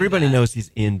up to Everybody do that. knows he's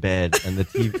in bed, and the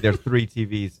TV, there are 3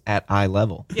 TVs at eye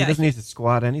level. Yeah, he doesn't need to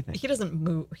squat anything. He doesn't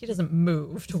move. He doesn't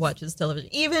move to watch his television.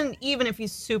 Even if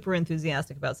he's super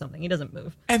enthusiastic about something, he doesn't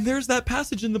move. And there's that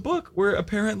passage in the book where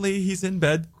apparently he's in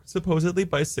bed supposedly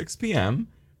by 6 p.m.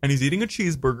 and he's eating a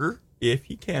cheeseburger, if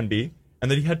he can be, and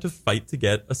that he had to fight to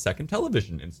get a second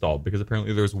television installed because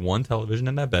apparently there was one television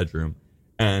in that bedroom,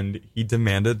 and he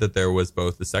demanded that there was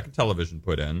both the second television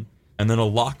put in and then a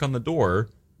lock on the door,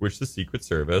 which the Secret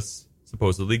Service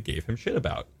supposedly gave him shit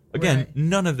about. Again,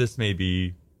 none of this may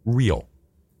be real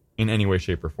in any way,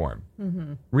 shape, or form.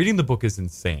 Reading the book is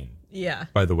insane. Yeah.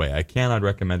 By the way, I cannot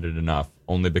recommend it enough,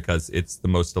 only because it's the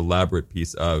most elaborate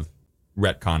piece of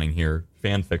retconning here,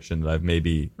 fan fiction that I've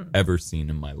maybe ever seen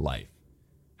in my life.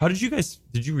 How did you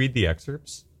read the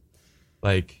excerpts?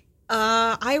 Like,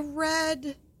 I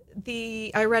read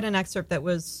an excerpt that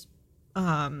was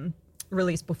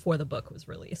released before the book was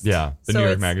released. Yeah, the New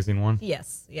York Magazine one?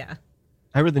 Yes, yeah.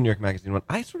 I read the New York Magazine one.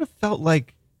 I sort of felt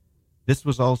like this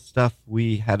was all stuff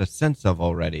we had a sense of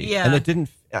already. Yeah. And it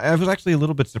didn't... I was actually a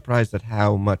little bit surprised at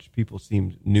how much people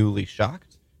seemed newly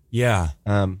shocked. Yeah.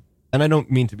 And I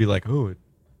don't mean to be like, oh,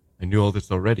 I knew all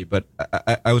this already, but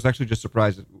I was actually just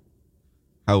surprised at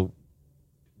how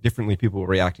differently people were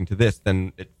reacting to this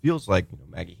than it feels like.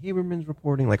 Maggie Haberman's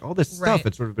reporting, like all this stuff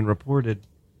had sort of been reported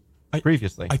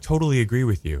previously. I totally agree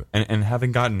with you. And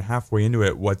having gotten halfway into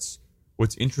it, what's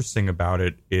interesting about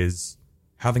it is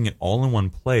having it all in one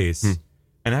place.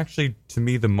 And actually, to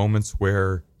me, the moments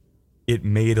where it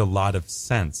made a lot of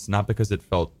sense, not because it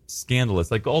felt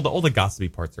scandalous. Like all the gossipy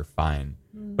parts are fine,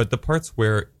 but the parts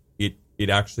where it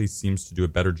actually seems to do a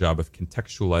better job of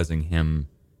contextualizing him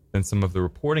than some of the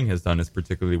reporting has done is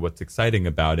particularly what's exciting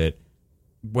about it,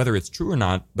 whether it's true or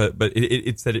not, but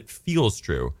it's that it feels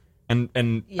true. And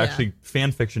actually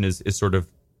fan fiction is sort of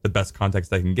the best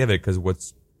context I can give it, because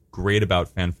what's great about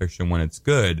fan fiction when it's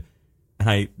good,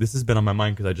 and this has been on my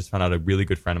mind because I just found out a really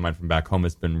good friend of mine from back home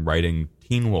has been writing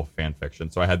Teen Wolf fan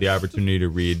fiction. So I had the opportunity to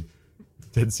read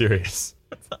Dead Serious.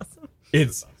 That's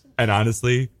awesome. And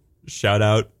honestly, shout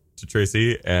out to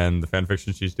Tracy and the fan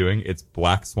fiction she's doing. It's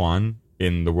Black Swan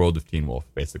in the world of Teen Wolf,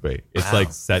 basically. It's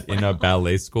like set in a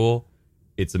ballet school.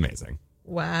 It's amazing.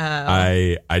 Wow.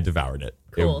 I devoured it.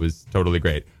 Cool. It was totally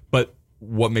great. But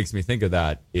what makes me think of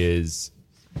that is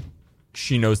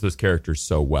she knows those characters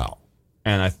so well.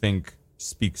 And I think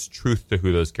speaks truth to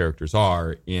who those characters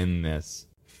are in this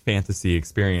fantasy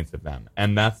experience of them.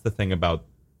 And that's the thing about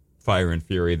Fire and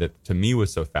Fury that to me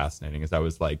was so fascinating, is I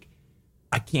was like,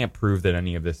 I can't prove that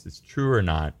any of this is true or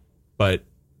not, but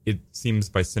it seems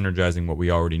by synergizing what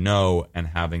we already know and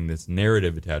having this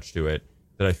narrative attached to it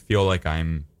that I feel like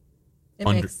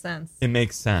makes sense. It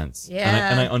makes sense.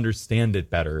 Yeah. And I understand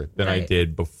it better than I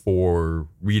did before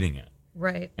reading it.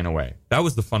 Right. In a way. That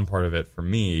was the fun part of it for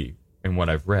me in what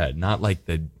I've read, not like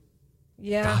the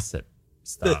gossip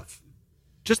stuff.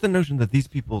 Just the notion that these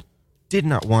people did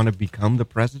not want to become the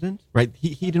president, right?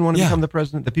 He didn't want to become the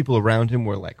president. The people around him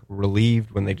were like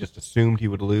relieved when they just assumed he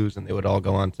would lose, and they would all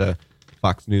go on to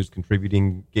Fox News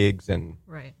contributing gigs and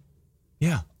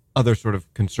other sort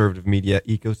of conservative media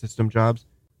ecosystem jobs.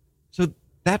 So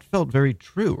that felt very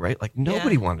true, right? Like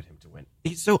nobody wanted him to win.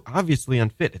 He's so obviously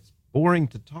unfit. It's boring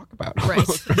to talk about. Right.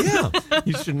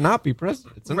 He should not be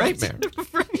president. It's a nightmare.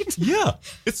 Right. Yeah.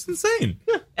 It's insane.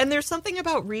 And there's something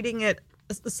about reading it,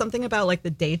 something about like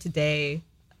the day-to-day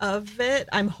of it.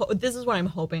 This is what I'm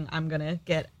hoping I'm gonna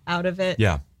get out of it.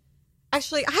 Yeah.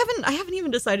 Actually, I haven't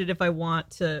even decided if I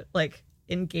want to like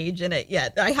engage in it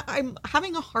yet. I'm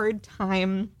having a hard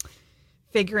time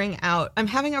figuring out. I'm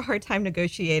having a hard time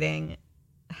negotiating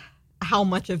how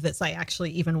much of this I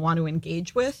actually even want to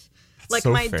engage with. That's like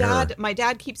so my fair.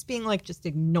 dad keeps being like, just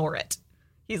ignore it.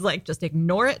 He's like, just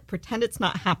ignore it, pretend it's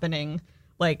not happening.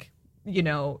 Like, you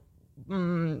know,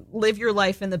 live your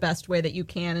life in the best way that you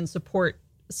can and support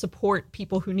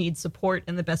people who need support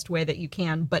in the best way that you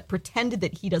can, but pretend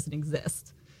that he doesn't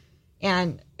exist.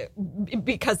 And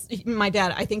because my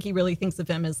dad, I think he really thinks of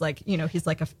him as like, you know, he's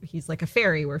like a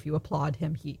fairy where if you applaud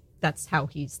him, that's how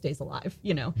he stays alive,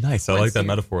 you know. Nice. I like that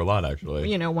metaphor a lot, actually.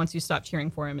 You know, once you stop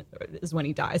cheering for him is when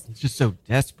he dies. It's just so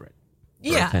desperate.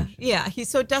 Yeah, he's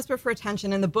so desperate for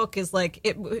attention, and the book is like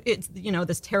it's you know,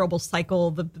 this terrible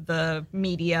cycle, the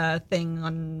media thing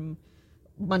on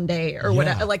Monday or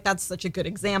whatever. Like that's such a good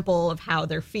example of how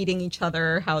they're feeding each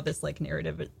other, how this like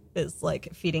narrative is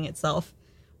like feeding itself.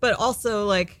 But also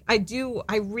like I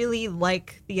really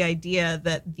like the idea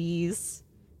that these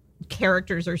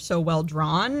characters are so well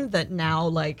drawn that now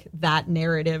like that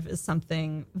narrative is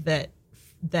something that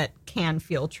can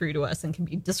feel true to us and can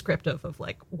be descriptive of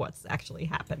like what's actually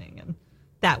happening, and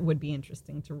that would be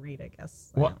interesting to read, I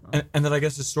guess. Well, and that I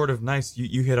guess is sort of nice.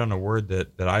 You hit on a word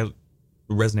that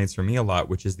resonates for me a lot,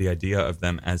 which is the idea of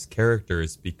them as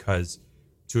characters, because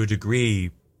to a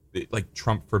degree, like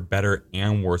Trump, for better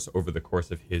and worse over the course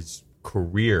of his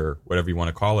career, whatever you want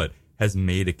to call it, has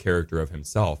made a character of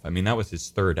himself. I mean, that was his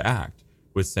third act,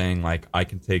 was saying like, I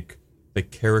can take the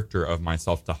character of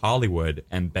myself to Hollywood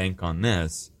and bank on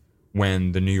this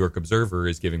when the New York Observer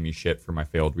is giving me shit for my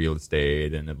failed real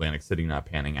estate and Atlantic City not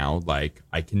panning out. Like,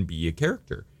 I can be a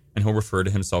character, and he'll refer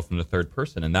to himself in the third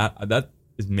person. And that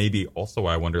is maybe also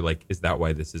why I wonder, like, is that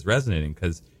why this is resonating?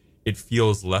 Because it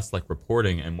feels less like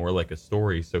reporting and more like a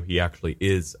story. So he actually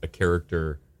is a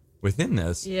character within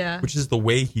this, which is the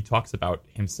way he talks about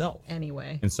himself.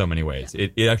 Anyway, in so many ways,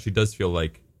 it actually does feel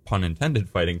like, pun intended,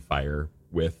 fighting fire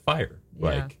with fire.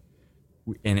 Like,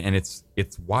 and it's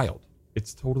wild.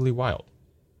 It's totally wild.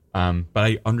 But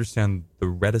I understand the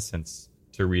reticence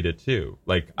to read it too.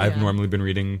 Like I've normally been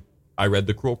reading. I read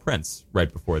The Cruel Prince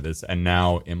right before this, and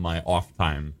now in my off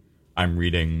time, I'm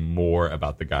reading more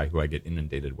about the guy who I get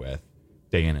inundated with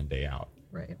day in and day out.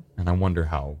 Right. And I wonder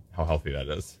how healthy that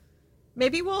is.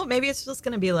 Maybe it's just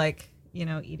going to be like, you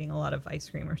know, eating a lot of ice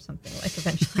cream or something. Like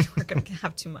eventually we're going to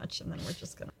have too much, and then we're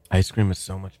just going to. Ice cream is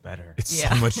so much better. It's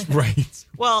so much, right?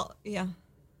 Well, yeah.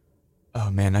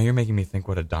 Oh man, now you're making me think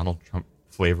what a Donald Trump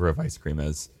flavor of ice cream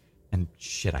is, and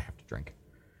shit, I have to drink.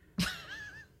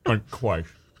 Quite.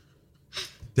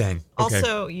 Dang. Okay.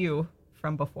 Also, you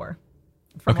from before,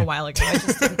 from a while ago.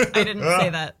 I didn't say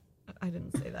that. I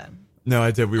didn't say that. No,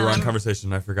 I did. We were on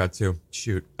conversation. I forgot to.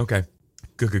 Shoot. Okay.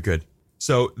 Good.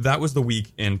 So that was the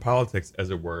week in politics, as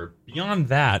it were. Beyond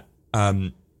that,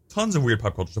 tons of weird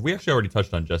pop culture. So we actually already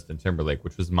touched on Justin Timberlake,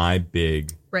 which was my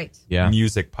big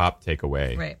music pop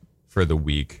takeaway for the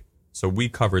week. So we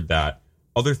covered that.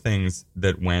 Other things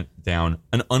that went down,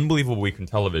 an unbelievable week in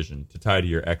television to tie to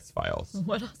your X-Files.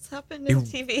 What else happened in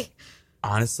TV?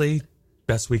 Honestly,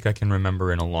 best week I can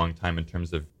remember in a long time in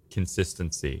terms of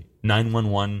consistency.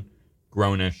 911,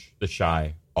 Grownish, The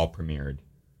Chi, all premiered.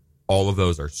 All of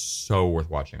those are so worth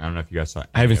watching. I don't know if you guys saw.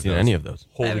 I haven't seen any of those.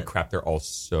 Holy crap, they're all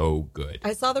so good.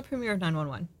 I saw the premiere of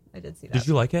 911. I did see that. Did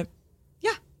you like it?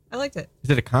 Yeah, I liked it. Is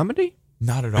it a comedy?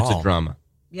 Not at all. It's a drama.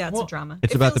 Yeah, it's a drama.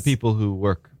 It's about the people who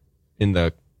work in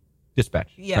the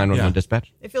dispatch. 911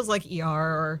 dispatch. It feels like ER,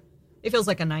 or it feels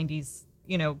like a 90s,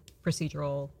 you know,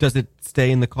 procedural. Does it stay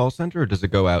in the call center, or does it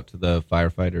go out to the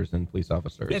firefighters and police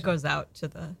officers? It goes out to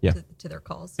the to their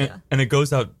calls. And it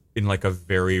goes out in like a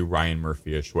very Ryan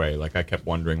Murphy-ish way. Like I kept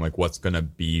wondering, like, what's going to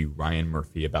be Ryan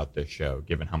Murphy about this show,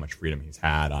 given how much freedom he's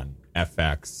had on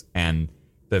FX. And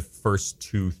the first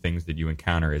two things that you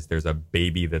encounter is there's a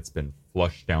baby that's been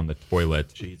flushed down the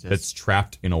toilet that's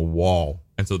trapped in a wall.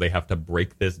 And so they have to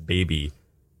break this baby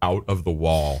out of the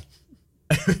wall.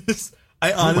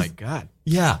 Oh my God.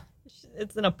 Yeah.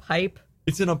 It's in a pipe.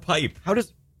 It's in a pipe. How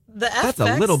does... That's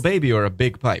a little baby or a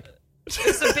big pipe?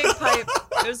 It's a big pipe.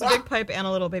 There's a big pipe and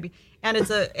a little baby, and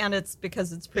it's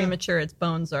because it's premature. Its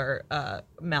bones are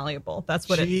malleable. That's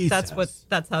what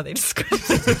that's how they describe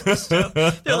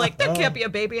it. They're like, there can't be a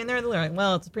baby in there. They're like,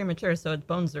 well, it's premature, so its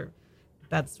bones are.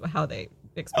 That's how they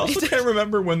explain I also can't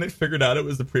remember when they figured out it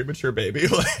was a premature baby.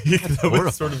 Like that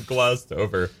was sort of glossed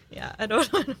over. Yeah, I don't.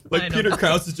 Like Peter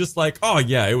Krause is just like, oh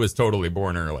yeah, it was totally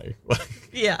born early.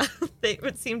 Yeah,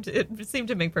 it seemed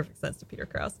to make perfect sense to Peter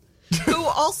Krause, who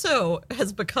also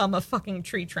has become a fucking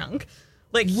tree trunk.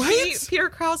 Like, What? Peter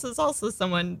Krause is also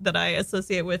someone that I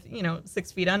associate with,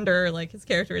 6 Feet Under, like his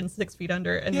character in 6 Feet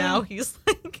Under, and now he's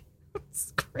like,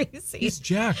 it's crazy. He's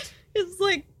jacked. It's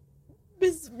like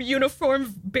his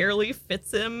uniform barely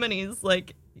fits him, and he's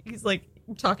like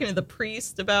talking to the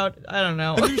priest about, I don't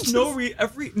know. And there's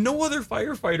no other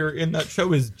firefighter in that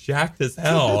show is jacked as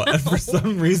hell. And for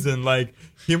some reason, like,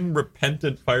 him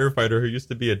repentant firefighter who used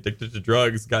to be addicted to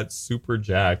drugs got super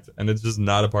jacked, and it's just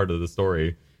not a part of the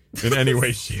story in any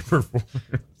way, shape, or form.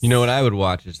 You know what I would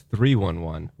watch is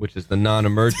 311, which is the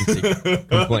non-emergency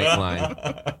complaint line.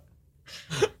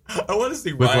 I want to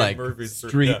see With Ryan like Murphy's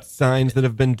street signs that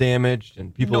have been damaged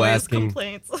and people Noise asking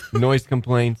complaints. noise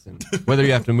complaints and whether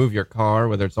you have to move your car,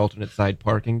 whether it's alternate side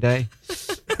parking day.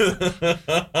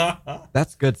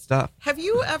 That's good stuff. Have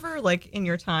you ever, like, in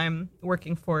your time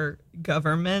working for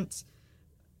government,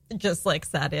 just like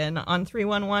sat in on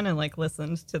 311 and like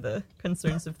listened to the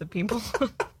concerns of the people?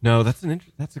 No, that's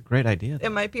a great idea. It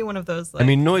might be one of those. Like, I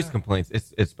mean, noise complaints.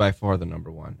 It's by far the number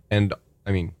one, and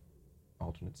I mean,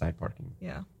 alternate side parking.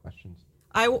 Yeah. Questions.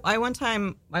 I one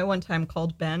time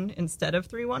called Ben instead of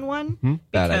 311.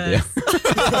 Bad idea.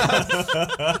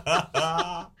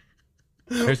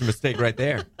 There's a mistake right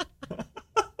there.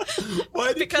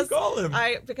 Why did you call him?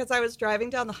 Because I was driving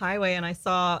down the highway and I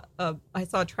saw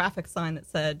a traffic sign that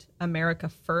said America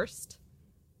First.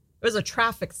 It was a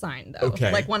traffic sign though,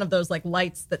 Okay. like one of those like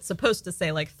lights that's supposed to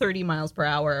say like 30 miles per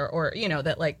hour, or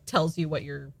that like tells you what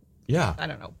you're. Yeah. I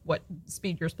don't know what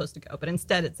speed you're supposed to go, but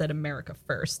instead it said America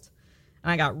First.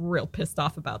 And I got real pissed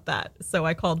off about that. So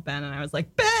I called Ben and I was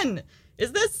like, Ben,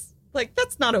 is this like,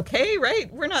 that's not okay, right?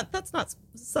 That's not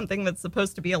something that's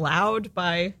supposed to be allowed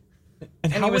by.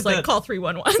 And he was like, call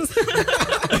 311.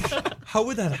 How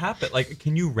would that happen? Like,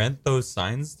 can you rent those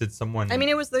signs? Did someone? I mean,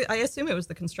 I assume it was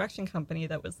the construction company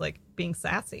that was like being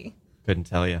sassy. Couldn't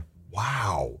tell you.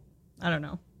 Wow. I don't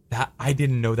know. That I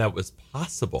didn't know that was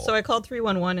possible. So I called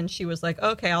 311 and she was like,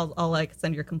 okay, I'll like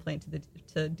send your complaint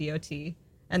to DOT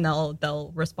and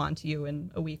they'll respond to you in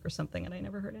a week or something. And I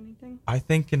never heard anything. I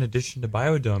think in addition to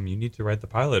Biodome, you need to write the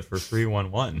pilot for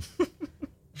 311.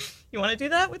 You want to do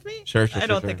that with me? Sure. I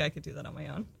don't think I could do that on my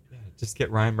own. Just get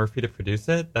Ryan Murphy to produce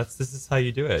it. This is how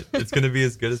you do it. It's going to be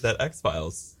as good as that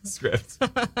X-Files script.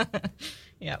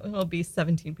 Yeah, it'll be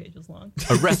 17 pages long.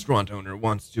 A restaurant owner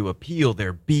wants to appeal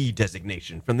their B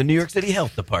designation from the New York City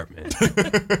Health Department.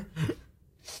 That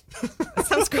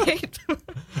sounds great. I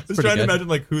was trying to imagine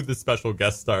like who the special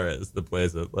guest star is that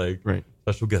plays it. Like, right.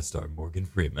 Special guest star Morgan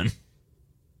Freeman.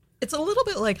 It's a little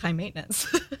bit like High Maintenance.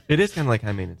 It is kind of like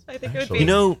High Maintenance. I think it would be.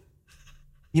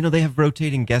 You know, they have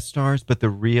rotating guest stars, but the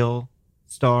real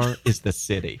star is the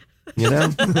city. You know?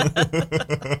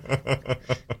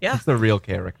 Yeah. It's the real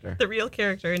character. The real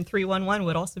character in 311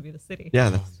 would also be the city.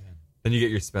 Yeah. Then you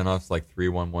get your spinoffs like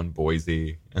 311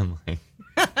 Boise and like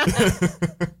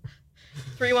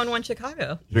 311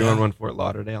 Chicago. 311 Fort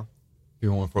Lauderdale.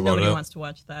 311 Fort Nobody Lauderdale. wants to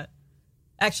watch that.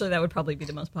 Actually, that would probably be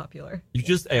the most popular. You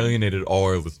just alienated all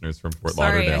our listeners from Fort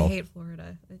Sorry, Lauderdale. I hate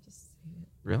Florida. I just hate it.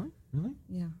 Really?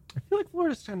 Yeah. I feel like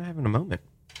Florida's kind of having a moment.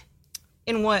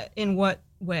 In what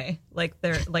way? Like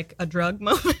they're like a drug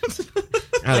moment?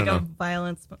 I don't like a know.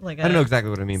 violence, like I don't know exactly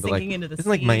what I mean, but like, sinking into the isn't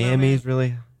like sea Miami's moment?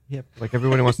 really hip? Like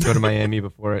everybody wants to go to Miami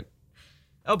before it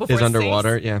before is it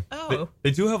underwater. sinks? Yeah. Oh,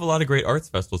 They do have a lot of great arts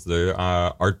festivals there.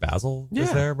 Art Basel is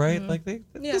Yeah. there, right? Mhm. Like Yeah.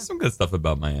 there's some good stuff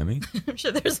about Miami. I'm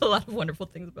sure there's a lot of wonderful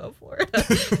things about Florida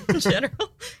in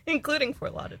general, including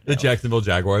Fort Lauderdale. The Jacksonville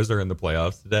Jaguars are in the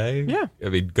playoffs today. Yeah. I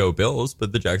mean, go Bills,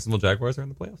 but the Jacksonville Jaguars are in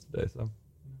the playoffs today. So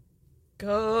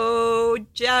Go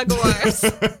Jaguars!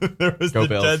 there was Go the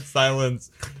Bills. dead silence.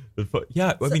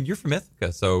 Yeah, I mean, you're from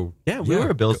Ithaca, so Yeah, we were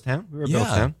a Bills town. We were a Bills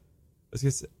town. I was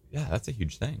gonna say, yeah, that's a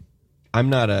huge thing. I'm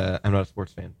not a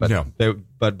sports fan, but No.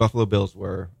 but Buffalo Bills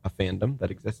were a fandom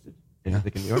that existed in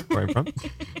Ithaca, New York, where I'm from.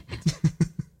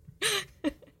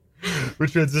 We're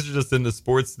transitioning us into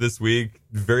sports this week.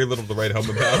 Very little to write home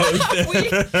about.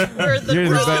 We're the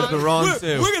You're wrong. the wrong We're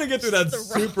two. going to get through that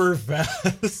super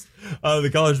fast. The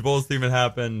college bowl theme had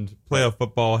happened. Playoff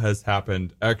football has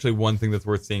happened. Actually, one thing that's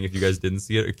worth seeing if you guys didn't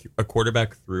see it, a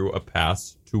quarterback threw a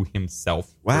pass to himself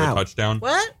for Wow. a touchdown.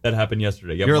 What? That happened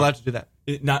yesterday. Yeah, You're allowed to do that.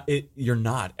 You're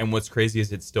not. And what's crazy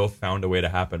is it still found a way to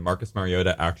happen. Marcus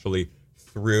Mariota actually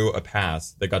threw a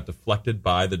pass that got deflected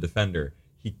by the defender.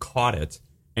 He caught it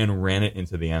and ran it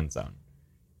into the end zone.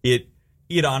 It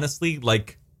honestly,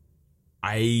 like,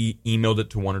 I emailed it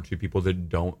to one or two people that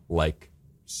don't like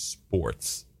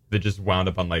sports that just wound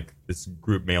up on like this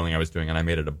group mailing I was doing, and I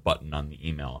made it a button on the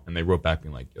email, and they wrote back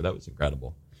being like, yo, that was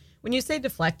incredible. When you say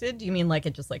deflected, do you mean like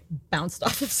it just like bounced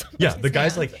off of something? Yeah, the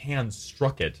guy's like hand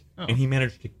struck it, and he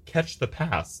managed to catch the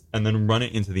pass and then run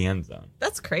it into the end zone.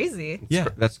 That's crazy. Yeah,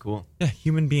 That's cool. yeah,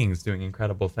 human beings doing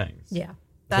incredible things. Yeah,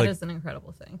 that is Like- an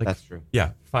incredible thing. That's true.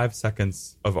 Yeah, 5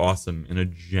 seconds of awesome in a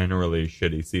generally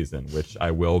shitty season, which I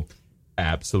will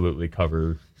absolutely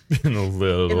cover in a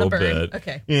little burn? bit.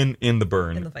 Okay. In the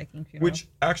burn. In the Viking funeral. Which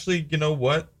actually, you know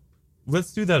what?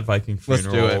 Let's do that Viking Let's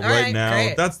funeral do it. right, All right, now.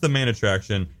 great. That's the main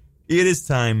attraction. It is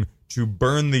time to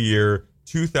burn the year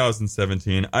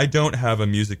 2017. I don't have a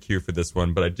music cue for this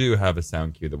one, but I do have a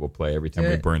sound cue that will play every time Do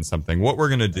we it. burn something. What we're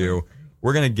going to do,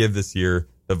 we're going to give this year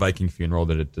the Viking funeral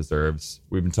that it deserves.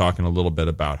 We've been talking a little bit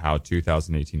about how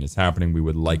 2018 is happening. We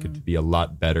would like it to be a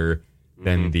lot better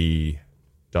than the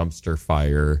dumpster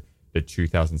fire that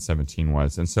 2017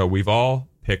 was. And so we've all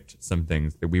picked some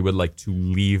things that we would like to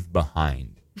leave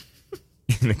behind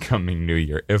in the coming new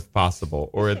year, if possible,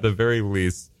 or at the very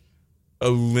least,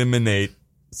 eliminate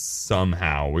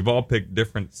somehow. We've all picked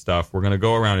different stuff. We're going to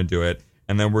go around and do it,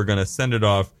 and then we're going to send it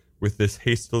off with this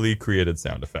hastily created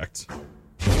sound effect.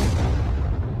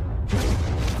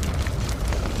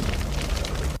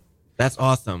 That's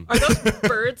awesome. Are those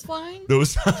birds flying?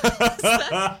 Those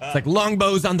It's like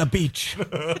longbows on the beach,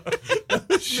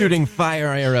 shooting fire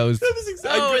arrows. That is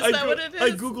exactly. Oh, is that what it is? I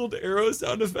googled arrow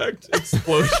sound effect,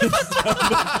 explosion sound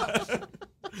effect,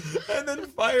 and then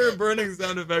fire burning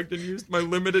sound effect, and used my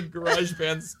limited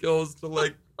GarageBand skills to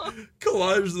like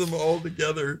collage them all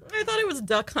together. I thought it was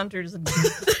duck hunters and,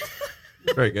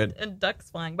 Very good. and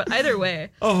ducks flying, but either way,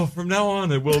 Oh, from now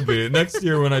on it will be. Next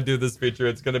year when I do this feature,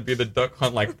 it's going to be the duck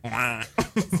hunt like.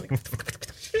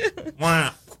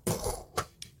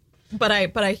 but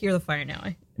I hear the fire now.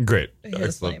 I Great. hear the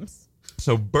Excellent. flames.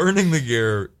 So burning the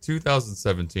year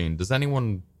 2017. Does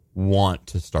anyone want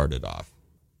to start it off?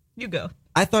 You go.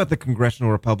 I thought the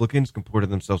congressional Republicans comported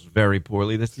themselves very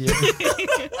poorly this year.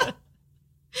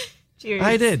 Cheers.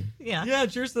 I did. Yeah. Yeah,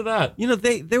 cheers to that. You know,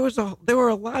 there were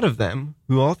a lot of them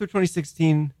who all through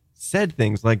 2016 said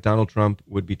things like Donald Trump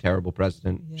would be terrible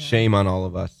president. Yeah. Shame on all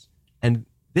of us. And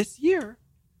this year,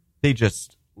 they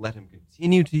just let him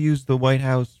continue to use the White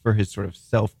House for his sort of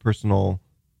self-personal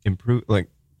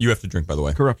You have to drink, by the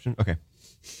way. corruption. Okay.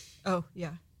 Oh,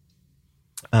 yeah.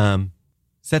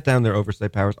 Set down their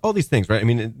oversight powers. All these things, right? I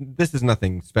mean, this is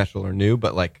nothing special or new,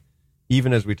 but like,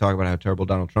 even as we talk about how terrible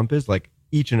Donald Trump is, like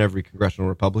each and every congressional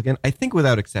Republican, I think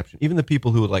without exception, even the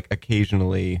people who would like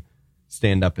occasionally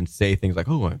stand up and say things like,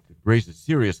 "Oh, it raises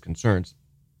serious concerns,"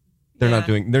 they're not Yeah.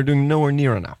 doing. They're doing nowhere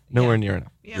near enough. Nowhere near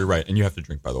enough. Yeah. You're right, and you have to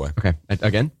drink, by the way. Okay.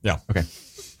 Again? Yeah. Okay.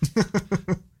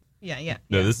 Yeah.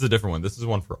 No, this is a different one. This is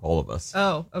one for all of us.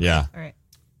 Oh, okay. Yeah. All right.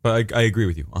 But I agree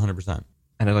with you 100%.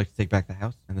 And I'd like to take back the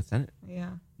House and the Senate.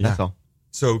 Yeah. That's all.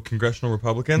 So, congressional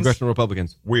Republicans, Congressional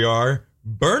Republicans. we are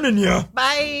burning you.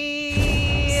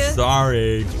 Bye.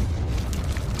 Sorry.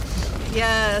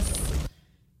 Yes.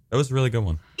 That was a really good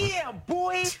one. Yeah,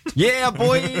 boy.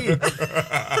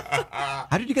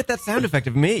 How did you get that sound effect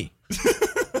of me?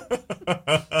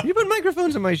 You put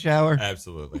microphones in my shower.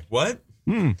 Absolutely. What?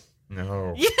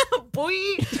 No. Yeah, boy.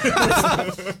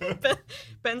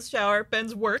 Ben's shower,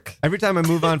 Ben's work. Every time I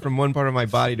move on from one part of my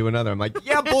body to another, I'm like,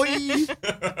 yeah, boy. This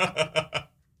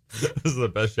is the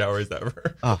best showers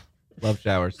ever. Oh, love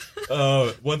showers.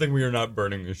 One thing we are not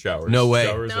burning is showers. No way.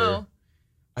 Showers No. are.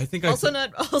 I think Also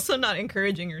not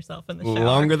encouraging yourself in the shower.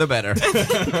 Longer the better.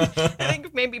 I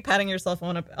think maybe patting yourself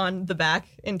on the back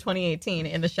in 2018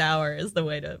 in the shower is the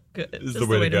way to Is the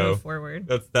way to go. move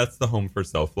forward. That's the home for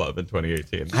self-love in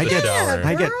 2018. I The get,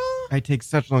 shower. I take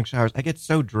such long showers. I get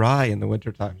so dry in the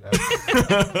wintertime.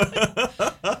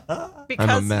 Because,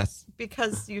 I'm a mess.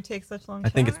 Because you take such long I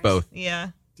think it's showers? both. Yeah.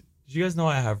 Did you guys know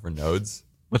I have Raynaud's?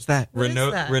 What's that? What is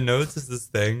that? Raynaud's is this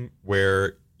thing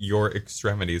where your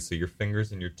extremities, so your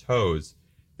fingers and your toes,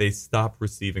 they stop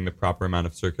receiving the proper amount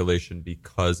of circulation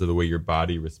because of the way your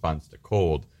body responds to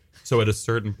cold. So at a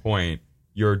certain point,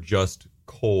 you're just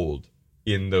cold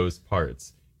in those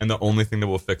parts. And the only thing that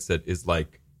will fix it is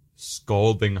like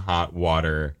scalding hot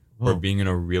water or being in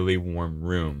a really warm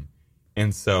room.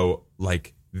 And so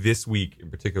like this week in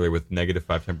particular with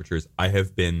 -5 temperatures, I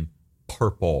have been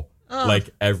purple like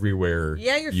everywhere.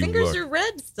 Yeah, your you fingers look. are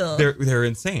red still. They're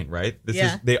insane, right?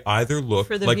 They either look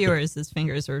For the like viewers, his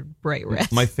fingers are bright red.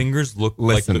 my fingers look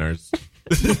Listeners.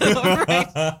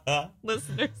 Right.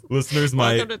 Listeners,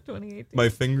 Welcome to 2018. my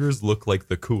fingers look like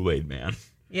the Kool-Aid Man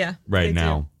Yeah. right they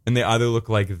now. do. And they either look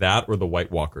like that or the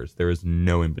White Walkers. There is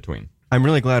no in between. I'm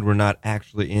really glad we're not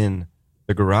actually in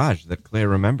the garage that Claire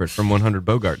remembered from 100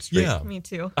 Bogart Street. Yeah. Me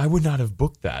too. I would not have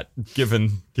booked that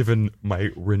given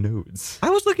my reneweds. I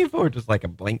was looking forward to just like a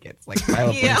blanket, like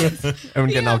pile of Yeah. blankets. Everyone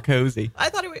getting all cozy. I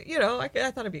thought it would, I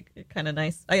thought it'd be kind of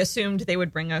nice. I assumed they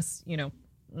would bring us,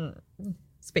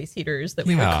 space heaters that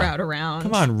we would crowd around.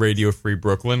 Come on, Radio Free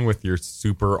Brooklyn with your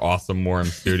super awesome warm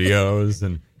studios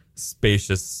and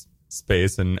spacious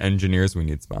space and engineers. We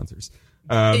need sponsors.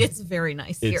 It's very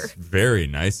nice here. It's very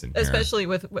nice in here. Especially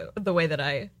with the way that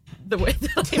I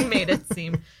made it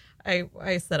seem.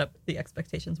 I set up the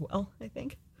expectations well, I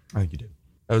think. I think you did.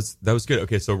 That was good.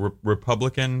 Okay, so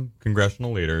Republican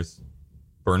congressional leaders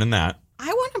burning that. I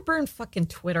want to burn fucking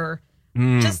Twitter.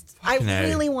 I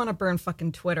really want to burn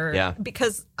fucking Twitter. Yeah.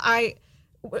 Because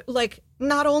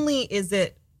not only does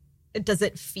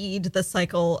it feed the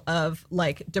cycle of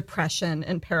like depression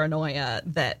and paranoia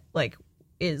that like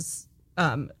is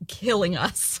killing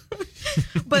us,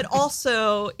 but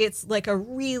also it's like a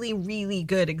really, really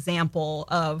good example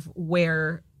of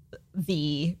where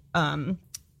the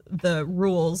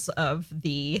rules of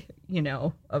the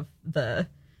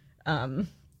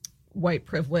white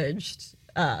privileged,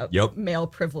 male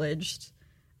privileged,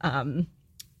 the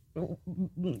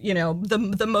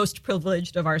most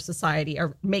privileged of our society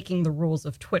are making the rules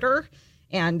of Twitter,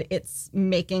 and it's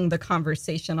making the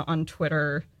conversation on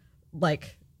Twitter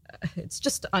like it's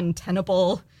just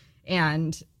untenable.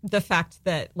 And the fact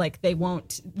that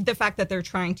they're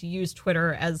trying to use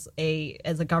Twitter as a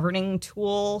governing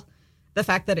tool, the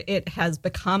fact that it has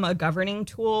become a governing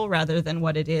tool rather than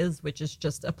what it is, which is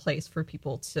just a place for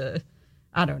people to,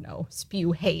 I don't know,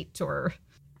 spew hate or,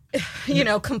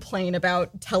 complain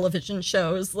about television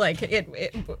shows. Like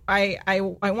I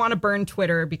want to burn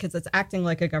Twitter because it's acting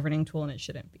like a governing tool and it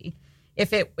shouldn't be.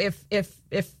 If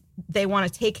they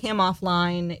want to take him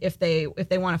offline, if they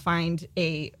want to find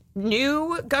a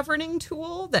new governing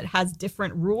tool that has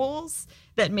different rules,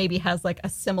 that maybe has like a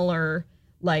similar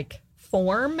like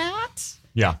format.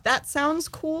 Yeah. That sounds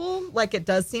cool. Like it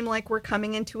does seem like we're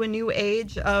coming into a new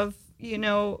age of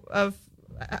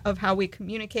how we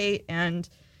communicate and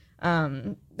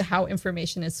how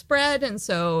information is spread. And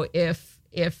so if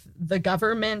the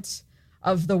government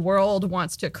of the world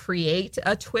wants to create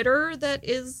a Twitter that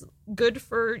is good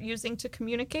for using to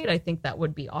communicate, I think that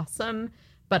would be awesome.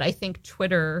 But I think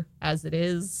Twitter, as it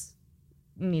is,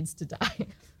 needs to die.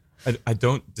 I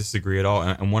don't disagree at all.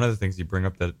 And one of the things you bring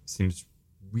up that seems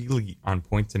really on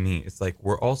point to me is like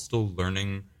we're all still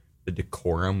learning the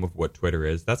decorum of what Twitter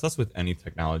is. That's us with any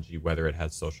technology, whether it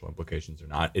has social implications or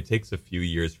not. It takes a few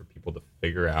years for people to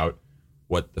figure out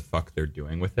what the fuck they're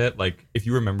doing with it. Like, if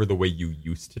you remember the way you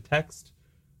used to text,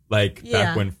 like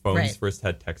back when phones first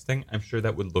had texting, I'm sure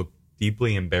that would look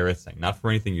deeply embarrassing. Not for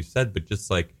anything you said, but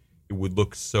just like it would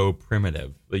look so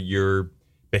primitive. Like your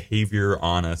behavior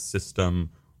on a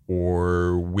system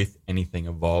or with anything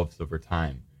evolves over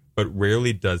time. But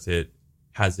rarely has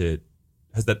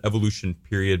that evolution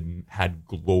period had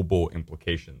global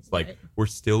implications. Like we're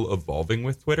still evolving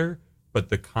with Twitter, but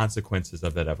the consequences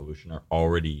of that evolution are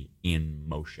already in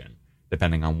motion,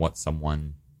 depending on what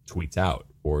someone tweets out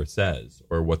or says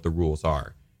or what the rules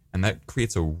are. And that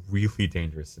creates a really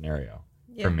dangerous scenario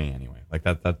for me anyway. Like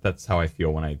that's how I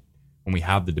feel when we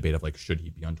have the debate of like, should he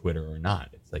be on Twitter or not?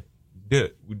 It's like,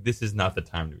 dude, this is not the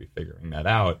time to be figuring that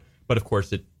out. But of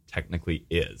course it technically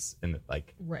is. And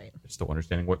like, they're still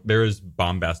understanding what they're as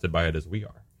bombasted by it as we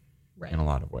are in a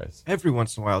lot of ways. Every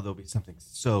once in a while, there'll be something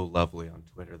so lovely on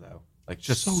Twitter, though. Like,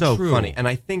 just So true. funny. And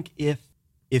I think if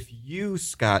you,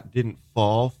 Scott, didn't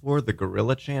fall for the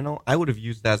Gorilla Channel, I would have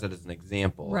used that as an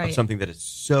example of something that is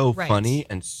so funny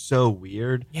and so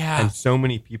weird. Yeah. And so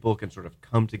many people can sort of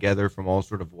come together from all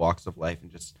sort of walks of life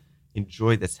and just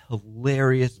enjoy this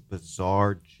hilarious,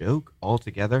 bizarre joke all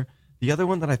together. The other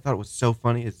one that I thought was so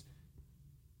funny is,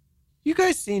 you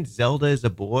guys seen Zelda as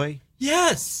a Boy?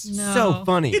 Yes. No. So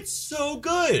funny. It's so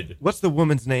good. What's the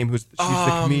woman's name? She's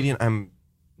the comedian?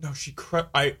 No,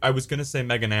 I was gonna say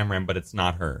Megan Amram, but it's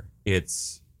not her. I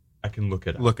can look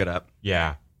it up. Look it up.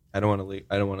 Yeah. I don't want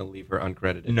to leave her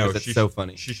uncredited. No, it's so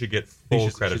funny. She should get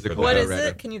full credit she's a for cool that. What is writer.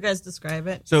 it? Can you guys describe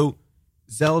it? So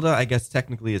Zelda, I guess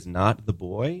technically is not the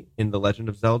boy in The Legend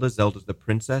of Zelda. Zelda's the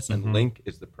princess and Link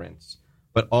is the prince.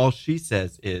 But all she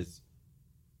says is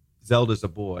Zelda's a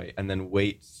boy, and then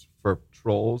waits for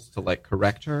trolls to like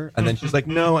correct her, and then she's like,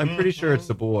 "No, I'm pretty sure it's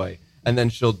a boy." And then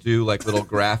she'll do like little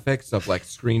graphics of like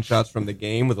screenshots from the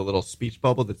game with a little speech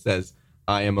bubble that says,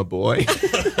 "I am a boy,"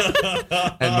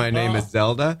 and my name is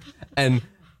Zelda. And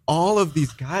all of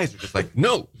these guys are just like,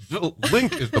 "No,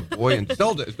 Link is the boy and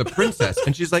Zelda is the princess."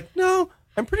 And she's like, "No,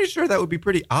 I'm pretty sure that would be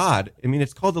pretty odd. I mean,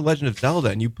 it's called The Legend of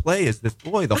Zelda, and you play as this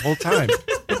boy the whole time."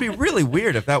 It'd be really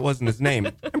weird if that wasn't his name.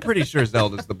 I'm pretty sure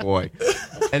Zelda's the boy.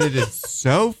 And it is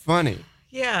so funny.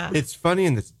 Yeah. It's funny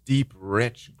in this deep,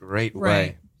 rich, great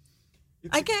way.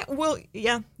 I get, well,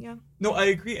 yeah. No, I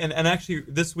agree. And actually,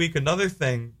 this week, another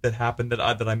thing that happened that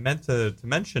I meant to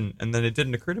mention, and then it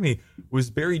didn't occur to me, was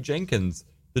Barry Jenkins,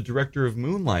 the director of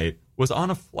Moonlight, was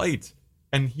on a flight,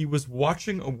 and he was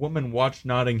watching a woman watch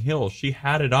Notting Hill. She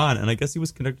had it on, and I guess he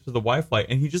was connected to the Wi-Fi,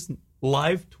 and he just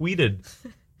live tweeted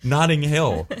Notting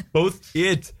Hill, both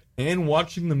it and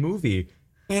watching the movie.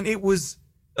 And it was,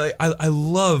 I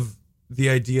love the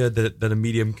idea that a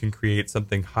medium can create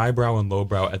something highbrow and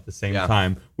lowbrow at the same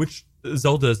time, which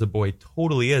Zelda as a boy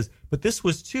totally is. But this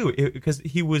was too, because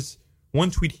he was,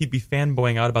 one tweet he'd be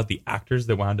fanboying out about the actors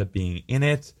that wound up being in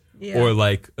it, or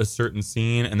like a certain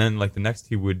scene, and then like the next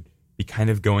he would be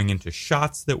kind of going into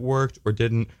shots that worked or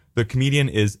didn't. The comedian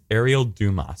is Ariel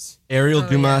Dumas. Ariel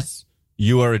Dumas,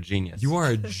 you are a genius. You are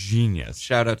a genius.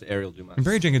 Shout out to Ariel Dumas. And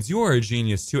Barry Jenkins, you are a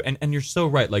genius too, and you're so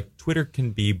right. Like Twitter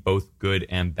can be both good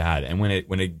and bad, and when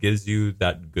it gives you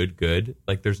that good,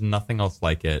 like there's nothing else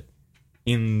like it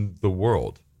in the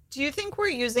world. Do you think we're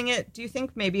using it? Do you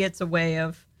think maybe it's a way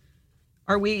of,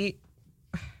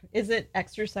 is it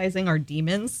exercising our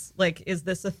demons? Like, is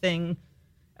this a thing?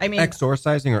 I mean,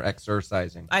 exorcising or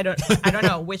exercising? I don't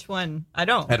know which one. I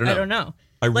don't know.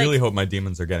 I really hope my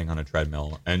demons are getting on a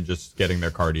treadmill and just getting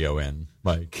their cardio in.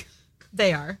 Like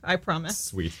they are, I promise.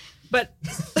 Sweet. But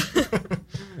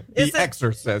The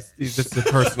Exorcist. He's just a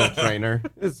personal trainer.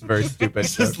 It's very stupid.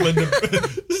 Just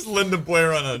Linda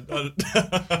Blair on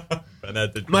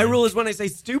a My rule is when I say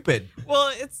stupid.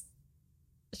 Well, it's.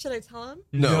 Should I tell him?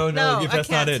 No, that's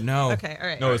not it. No. Okay, all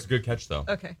right. No, it's a good catch though.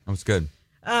 Okay. That was good.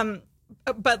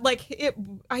 But like it,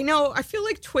 I know. I feel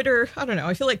like Twitter. I don't know.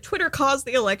 I feel like Twitter caused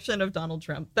the election of Donald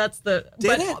Trump. That's the.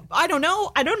 Did it? I don't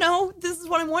know. This is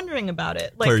what I'm wondering about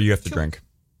it. Like, Claire, you have to drink.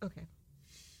 Okay.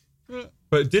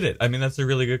 But did it? I mean, that's a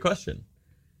really good question.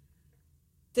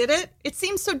 Did it? It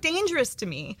seems so dangerous to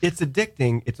me. It's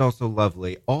addicting. It's also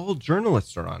lovely. All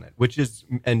journalists are on it,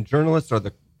 and journalists are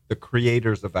the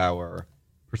creators of our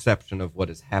perception of what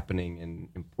is happening in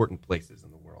important places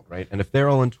in the world, right? And if they're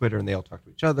all on Twitter and they all talk to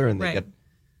each other and they get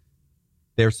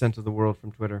their sense of the world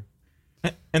from Twitter.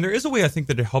 And there is a way I think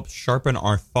that it helps sharpen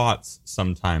our thoughts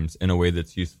sometimes in a way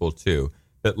that's useful too.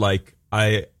 That like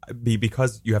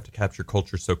because you have to capture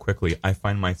culture so quickly, I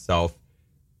find myself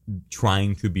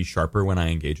trying to be sharper when I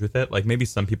engage with it. Like maybe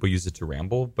some people use it to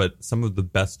ramble, but some of the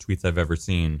best tweets I've ever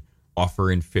seen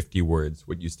offer in 50 words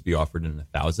what used to be offered in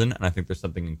 1,000, and I think there's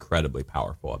something incredibly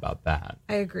powerful about that.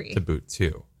 I agree. To boot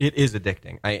too. It is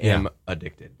addicting. I am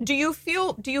addicted. Do you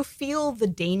feel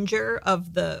the danger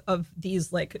of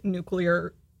these like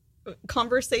nuclear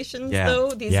conversations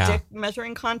though? These dick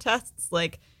measuring contests?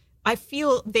 Like they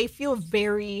feel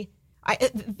very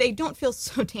they don't feel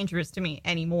so dangerous to me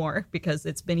anymore because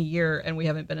it's been a year and we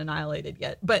haven't been annihilated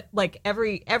yet. But like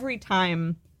every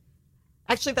time.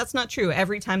 Actually, that's not true.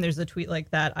 Every time there's a tweet like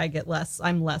that,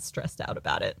 I'm less stressed out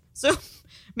about it. So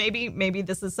maybe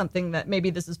this is something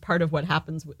maybe this is part of what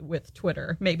happens with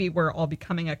Twitter. Maybe we're all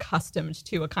becoming accustomed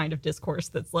to a kind of discourse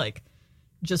that's like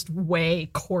just way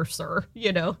coarser,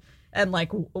 and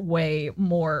like way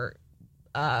more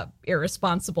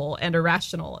irresponsible and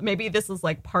irrational. Maybe this is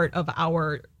like part of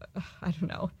our, I don't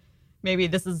know, maybe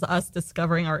this is us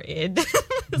discovering our id.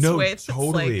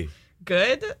 Totally. Like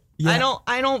good. Yeah.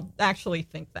 I don't actually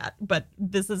think that, but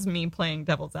this is me playing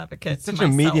devil's advocate. It's such a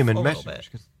medium and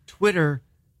message because Twitter,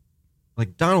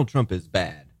 like Donald Trump is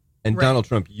bad, and Donald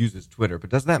Trump uses Twitter. But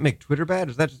does that make Twitter bad?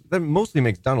 Or is that mostly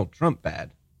makes Donald Trump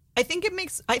bad? I think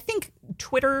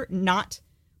Twitter not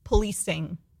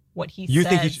policing what he says.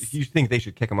 You think they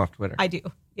should kick him off Twitter? I do.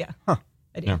 Yeah. Huh.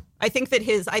 I do. Yeah. I think that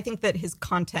his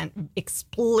content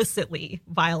explicitly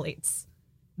violates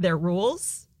their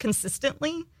rules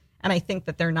consistently. And I think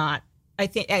that they're not. I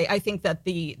think that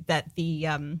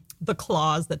the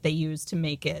clause that they use to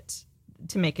make it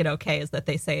okay is that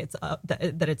they say it's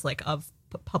that it's like of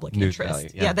public News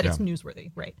interest. value, That it's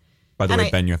newsworthy, right? By the way,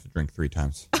 Ben, you have to drink 3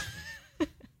 times.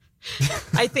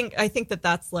 I think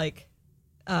that's like.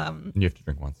 You have to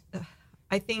drink once.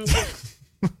 I think.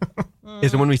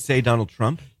 Is it when we say Donald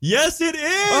Trump? Yes, it is.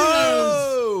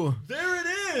 Oh, there it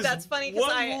is. That's funny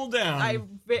because I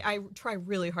try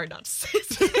really hard not to say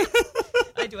it.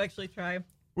 I do actually try.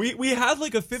 We had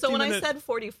like a 50-minute... So when I said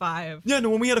 45... Yeah, no,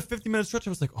 when we had a 50-minute stretch, I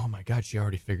was like, oh my God, she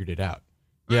already figured it out.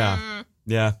 Yeah.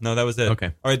 Yeah, no, that was it.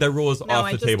 Okay. All right, that rule is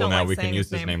off the table now. We can use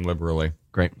his name liberally.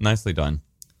 Great. Nicely done.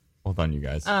 Well done, you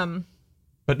guys.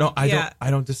 But no, I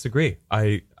don't disagree.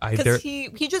 Because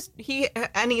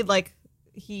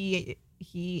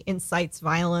he incites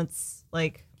violence,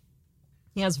 like...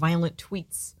 He has violent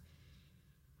tweets.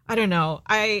 I don't know.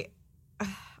 I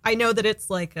know that it's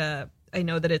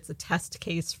a test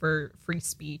case for free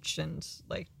speech and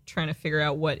like trying to figure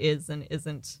out what is and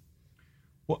isn't.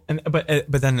 Well, but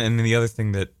then the other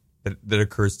thing that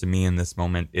occurs to me in this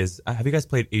moment is, have you guys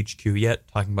played HQ yet?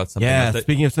 Talking about something. Yeah,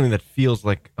 speaking of something that feels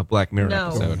like a Black Mirror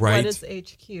episode. Right. What is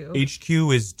HQ? HQ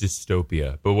is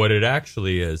dystopia, but what it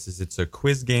actually is it's a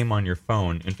quiz game on your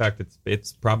phone. In fact,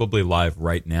 it's probably live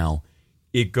right now.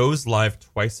 It goes live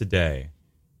twice a day,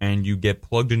 and you get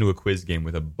plugged into a quiz game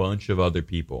with a bunch of other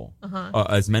people,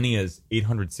 as many as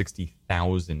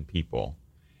 860,000 people,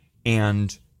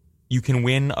 and you can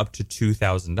win up to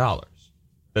 $2,000.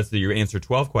 That's you answer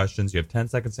 12 questions. You have 10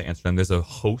 seconds to answer them. There's a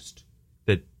host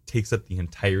that takes up the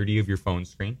entirety of your phone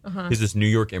screen. He's this New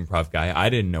York improv guy. I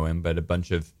didn't know him, but a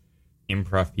bunch of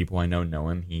improv people I know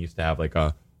him. He used to have like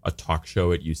a talk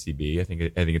show at UCB. I think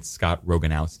it's Scott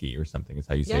Roganowski or something is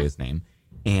how you say his name.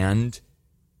 And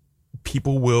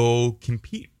people will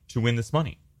compete to win this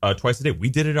money twice a day. We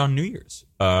did it on New Year's.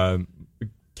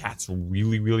 Kat's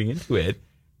really, really into it.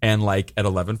 And like at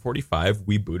 11:45,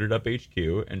 we booted up HQ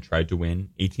and tried to win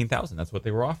 $18,000. That's what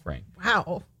they were offering.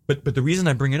 Wow. But the reason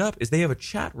I bring it up is they have a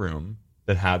chat room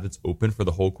that's open for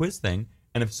the whole quiz thing.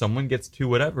 And if someone gets to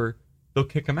whatever, they'll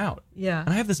kick them out. Yeah. And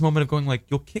I have this moment of going like,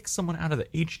 you'll kick someone out of the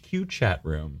HQ chat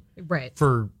room Right.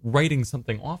 for writing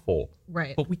something awful.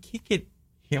 Right. But we can't get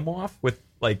him off with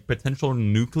like potential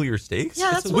nuclear stakes. Yeah,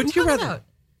 that's what Wouldn't you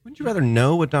rather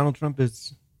know what Donald Trump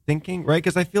is thinking, right?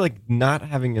 Because I feel like not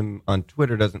having him on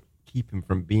Twitter doesn't keep him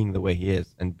from being the way he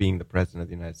is and being the president of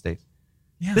the United States.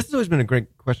 Yeah. This has always been a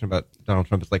great question about Donald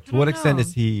Trump. It's like, to what extent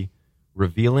is he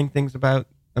revealing things about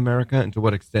America, and to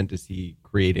what extent is he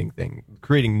creating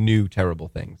new terrible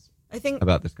things I think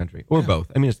about this country, or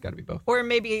both? I mean, it's got to be both. Or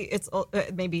maybe it's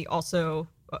maybe also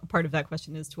part of that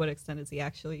question is, to what extent is he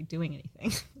actually doing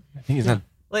anything? I think he's not.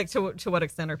 Like to what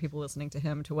extent are people listening to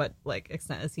him? To what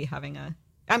extent is he having a?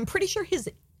 I'm pretty sure his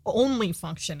only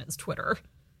function is Twitter.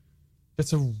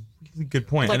 That's a really good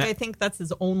point. Like, and I think that's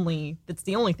the only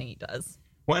thing he does.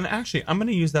 Well, and actually, I'm going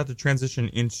to use that to transition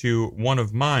into one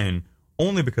of mine,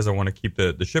 only because I want to keep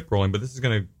the ship rolling, but this is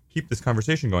going to keep this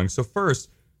conversation going. So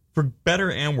first, for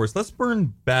better and worse, let's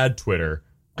burn bad Twitter.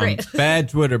 Great. Bad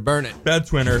Twitter, burn it. Bad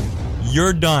Twitter,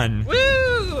 you're done.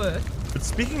 Woo! But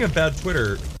speaking of bad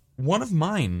Twitter, one of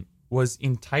mine was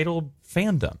entitled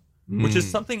fandom, which is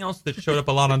something else that showed up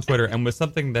a lot on Twitter and was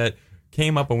something that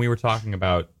came up when we were talking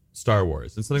about Star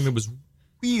Wars, and something that was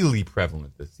really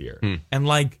prevalent this year. And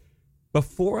like,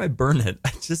 before I burn it,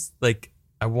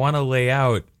 I want to lay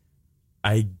out,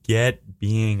 I get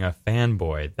being a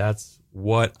fanboy. That's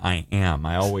what I am.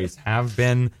 I always have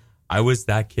been. I was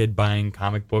that kid buying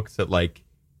comic books at like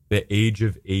the age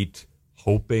of 8,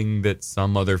 hoping that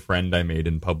some other friend I made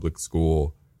in public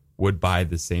school would buy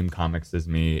the same comics as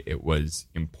me. It was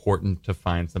important to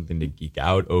find something to geek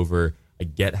out over. I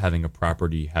get having a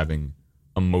property having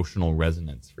emotional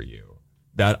resonance for you.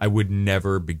 That I would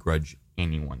never begrudge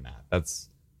anyone that.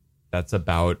 That's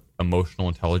about emotional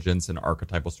intelligence and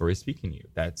archetypal stories speaking to you.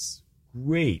 That's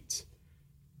great.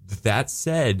 That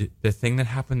said, the thing that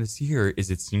happened this year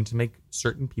is it seemed to make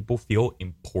certain people feel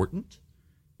important,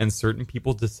 and certain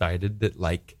people decided that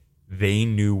like they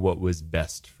knew what was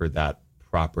best for that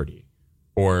property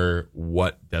or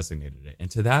what designated it. And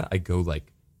to that I go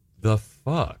like, the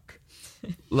fuck?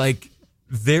 Like,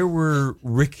 there were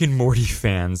Rick and Morty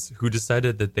fans who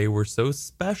decided that they were so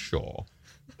special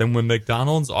that when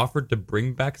McDonald's offered to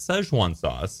bring back Szechuan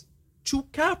sauce, to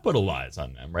capitalize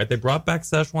on them, right? They brought back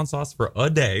Szechuan sauce for a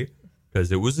day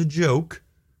because it was a joke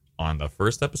on the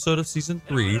first episode of season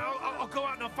 3. I'll go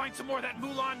out and I'll find some more of that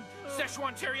Mulan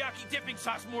Szechuan teriyaki dipping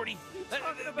sauce, Morty.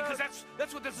 Because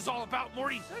that's what this is all about,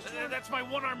 Morty. That's my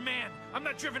one-armed man. I'm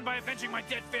not driven by avenging my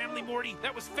dead family, Morty.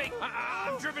 That was fake.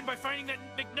 I'm driven by finding that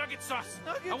McNugget sauce.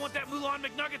 I want that Mulan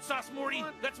McNugget sauce, Morty.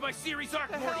 That's my series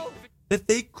arc, Morty. That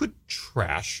they could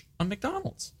trash on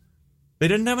McDonald's. They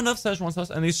didn't have enough Szechuan sauce,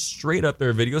 and they straight up,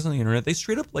 their videos on the internet, they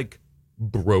straight up like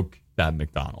broke that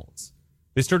McDonald's.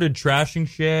 They started trashing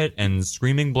shit and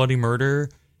screaming bloody murder.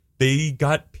 They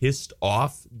got pissed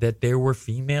off that there were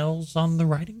females on the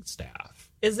writing staff.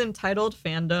 Is entitled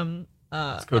fandom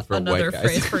for another white guys.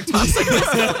 phrase for toxic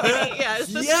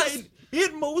masculinity? Yeah,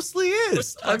 It mostly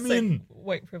is. I mean,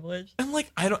 white privilege. And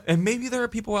like, and maybe there are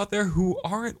people out there who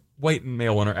aren't white and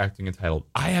male and are acting entitled.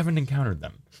 I haven't encountered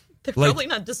them. They're probably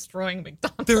not destroying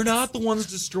McDonald's. They're not the ones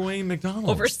destroying McDonald's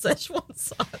over Szechuan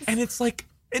sauce. And it's like,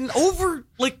 And over,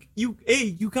 like, you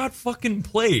got fucking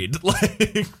played.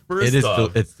 Like, first It is.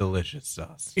 off, It's delicious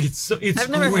sauce. it's I've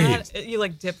never great. had it. You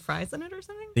like dip fries in it or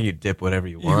something? You dip whatever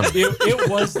you want. It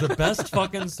was the best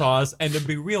fucking sauce. And to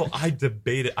be real, I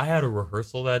debated. I had a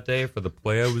rehearsal that day for the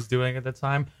play I was doing at the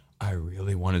time. I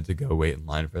really wanted to go wait in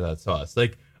line for that sauce.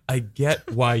 Like, I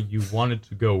get why you wanted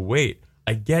to go wait.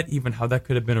 I get even how that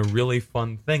could have been a really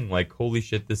fun thing. Like, holy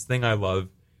shit, this thing I love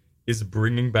is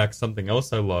bringing back something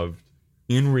else I loved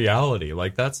in reality.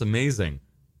 Like, that's amazing.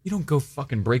 You don't go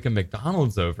fucking break a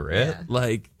McDonald's over it. Yeah.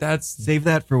 Like, that's... Save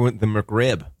that for the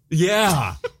McRib.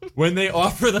 Yeah. When they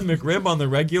offer the McRib on the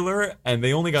regular and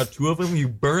they only got 2 of them, you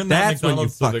burn that That's when you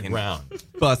McDonald's to the fucking ground.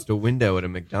 Bust a window at a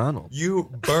McDonald's. You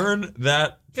burn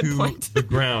that to the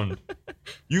ground.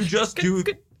 You just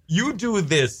You do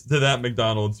this to that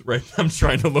McDonald's, right? I'm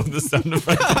trying to load the sound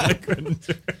effect. I couldn't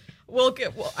do it. We'll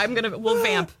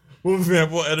vamp.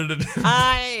 We'll edit it.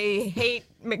 I hate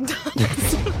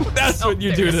McDonald's. That's what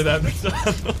you do to that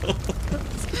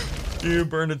McDonald's. You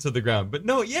burn it to the ground. But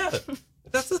no, yeah.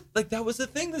 That was a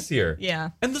thing this year.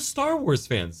 Yeah. And the Star Wars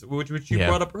fans, which you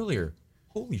brought up earlier.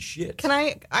 Holy shit. Can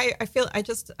I feel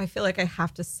like I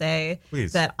have to say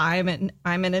Please. that I'm an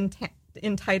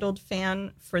entitled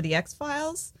fan for the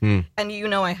X-Files. And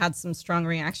I had some strong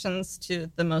reactions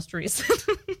to the most recent.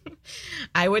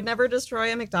 I would never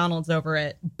destroy a McDonald's over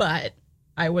it, but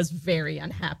I was very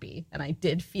unhappy and I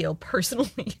did feel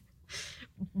personally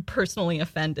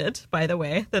offended by the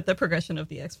way that the progression of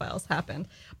the X-Files happened.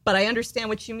 But I understand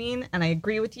what you mean and I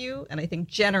agree with you, and I think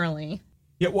generally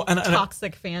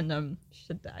toxic fandom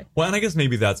should die. Well, and I guess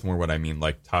maybe that's more what I mean,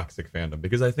 like toxic fandom,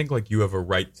 because I think like you have a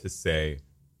right to say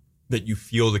that you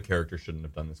feel the character shouldn't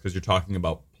have done this because you're talking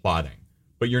about plotting,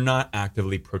 but you're not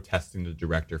actively protesting the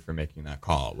director for making that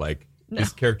call. Like,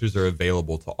 these characters are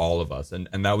available to all of us. And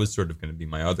that was sort of going to be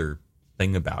my other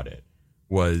thing about it,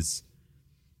 was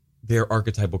they're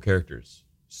archetypal characters.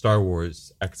 Star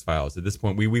Wars, X-Files. At this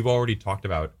point, we've already talked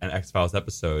about an X-Files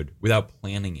episode without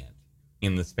planning it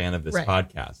in the span of this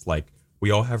podcast. Like,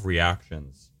 we all have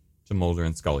reactions to Mulder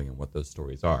and Scully and what those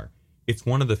stories are. It's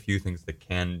one of the few things that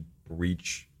can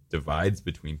breach divides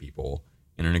between people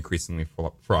in an increasingly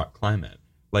fraught climate.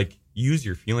 Like, use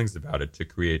your feelings about it to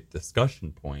create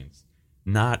discussion points,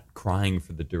 not crying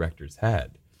for the director's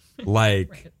head.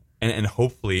 Like, and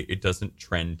hopefully it doesn't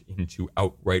trend into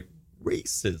outright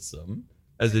racism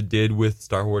as it did with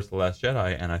Star Wars The Last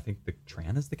Jedi, and I think the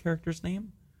Tran is the character's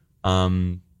name.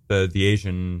 The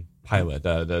Asian pilot,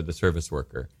 the service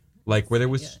worker. Like, where there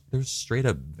was straight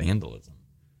up vandalism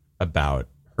about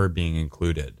her being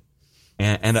included.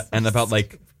 And about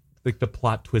like the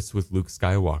plot twist with Luke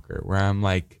Skywalker, where I'm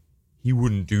like, he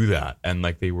wouldn't do that, and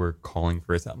like they were calling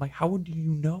for his. I'm like, how do you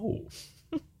know?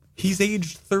 He's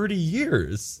aged 30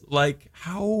 years. Like,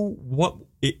 how? What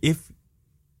if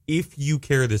you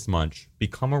care this much,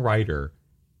 become a writer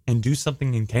and do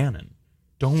something in canon.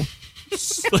 Don't.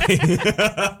 Shout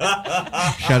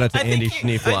out to Andy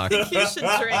Schneeflock. I think you should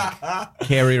drink.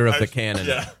 Carrier of the canon.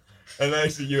 Yeah, and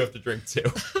actually, you have to drink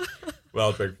too. Well,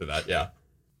 I'll drink for that, yeah.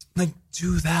 Like,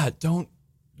 do that. Don't...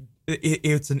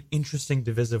 It's an interesting,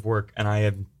 divisive work, and I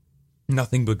have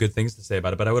nothing but good things to say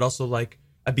about it, but I would also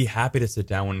I'd be happy to sit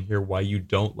down and hear why you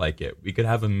don't like it. We could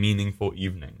have a meaningful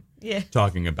evening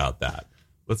talking about that.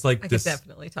 Let's I could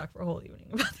definitely talk for a whole evening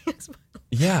about the X-Files.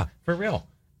 Yeah, for real.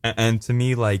 And to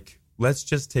me, let's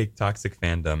just take toxic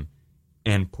fandom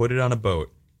and put it on a boat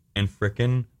and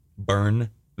frickin'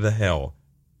 burn the hell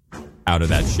out of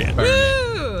that shit.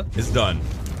 Woo! It's done.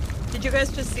 Did you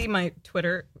guys just see my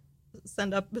Twitter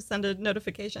send a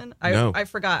notification? No. I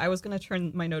forgot. I was going to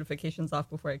turn my notifications off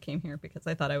before I came here because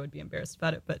I thought I would be embarrassed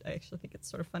about it, but I actually think it's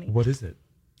sort of funny. What is it?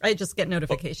 I just get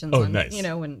notifications nice.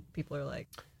 When people are like,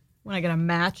 when I get a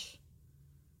match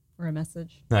or a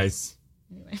message. Nice.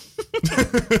 Anyway. I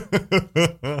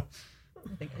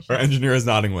think I should. Our engineer is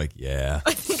nodding like, yeah.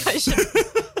 I think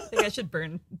I should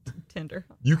burn Tinder.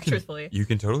 Truthfully. You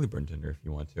can totally burn Tinder if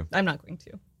you want to. I'm not going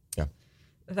to. Yeah.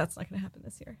 That's not going to happen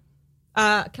this year.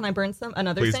 Can I burn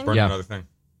another Please thing? burn another thing.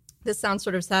 This sounds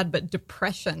sort of sad, but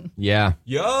depression. Yeah.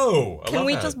 Yo, Can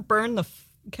we just burn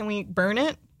can we burn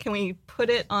it? Can we put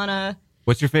it on a...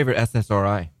 What's your favorite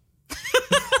SSRI?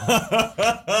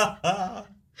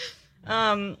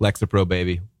 Lexapro,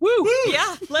 baby. Woo!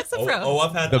 Yeah, Lexapro. Oh,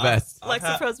 I've had the best.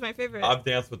 Lexapro's my favorite. I've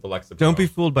danced with the Lexapro. Don't be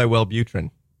fooled by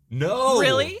Wellbutrin. No.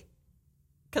 Really?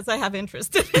 Because I have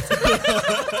interest in it.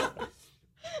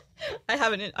 I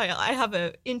have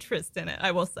an interest in it,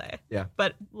 I will say. Yeah.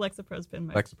 But Lexapro's been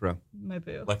my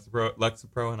boo.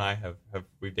 Lexapro and I have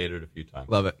we've dated a few times.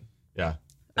 Love it. Yeah.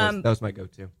 That was my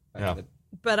go-to. Yeah.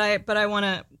 but I want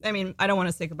to. I mean, I don't want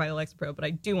to say goodbye to Lexapro, but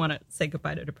I do want to say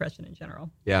goodbye to depression in general.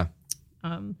 Yeah.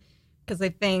 Because I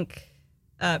think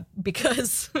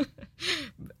because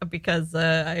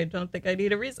I don't think I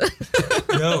need a reason.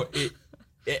 No,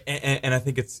 and I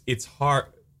think it's hard.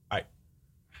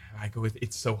 I go with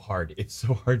it's so hard. It's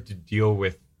so hard to deal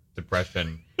with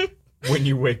depression when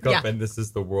you wake up and this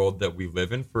is the world that we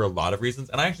live in for a lot of reasons.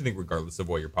 And I actually think regardless of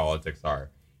what your politics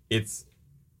are, it's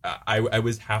I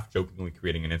was half jokingly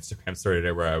creating an Instagram story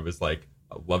today where I was like,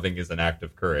 loving is an act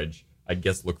of courage. I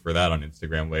guess look for that on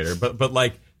Instagram later. But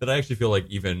like that I actually feel like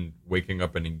even waking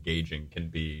up and engaging can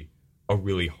be a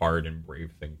really hard and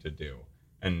brave thing to do.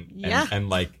 And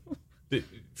like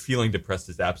feeling depressed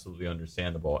is absolutely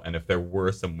understandable. And if there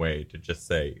were some way to just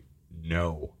say,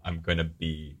 no, I'm going to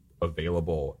be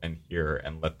available and here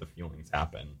and let the feelings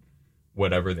happen,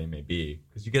 whatever they may be.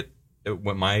 Because you get,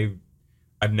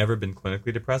 I've never been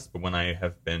clinically depressed, but when I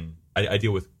have been, I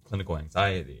deal with clinical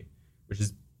anxiety, which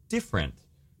is different,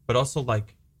 but also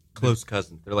like close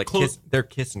cousins. They're like they're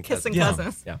kissing cousins.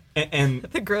 Cousins. Yeah. And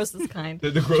the grossest kind.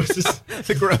 The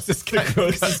grossest kind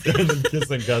of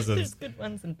kissing cousins. There's good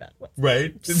ones and bad ones.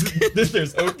 Right?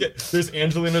 There's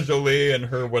Angelina Jolie and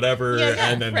her whatever,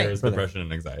 and then there's depression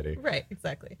and anxiety. Right,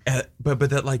 exactly. But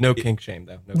that like no kink shame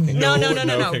though. No kink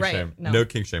no, kink right. shame. No. No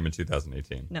kink shame in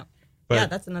 2018. No. But, yeah,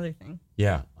 that's another thing.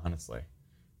 Yeah, honestly.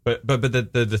 But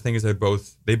the thing is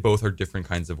they both are different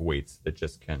kinds of weights that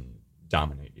just can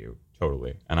dominate you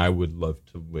totally. And I would love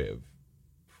to live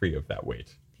free of that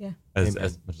weight. Yeah. As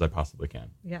much as I possibly can.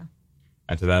 Yeah.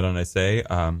 And to that end I say,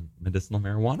 medicinal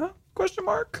marijuana? ?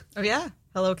 Oh yeah.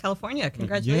 Hello California.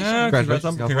 Congratulations. Yeah, congrats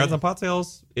on pot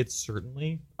sales. It's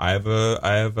certainly I have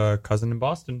a cousin in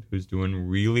Boston who's doing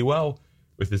really well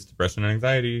with his depression and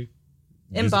anxiety.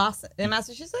 In Boston? In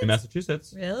Massachusetts? In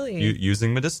Massachusetts. Really?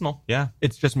 Using medicinal, yeah.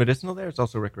 It's just medicinal there? It's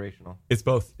also recreational? It's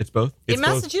both. It's both? In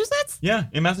Massachusetts? Yeah,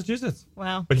 in Massachusetts.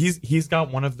 Wow. But he's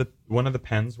got one of the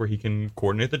pens where he can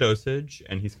coordinate the dosage,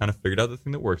 and he's kind of figured out the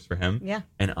thing that works for him. Yeah.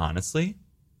 And honestly,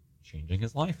 changing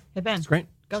his life. Hey, Ben. It's great.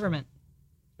 Government.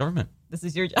 This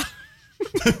is your job.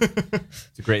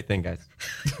 It's a great thing, guys.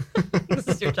 This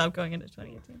is your job going into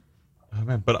 2018. Oh,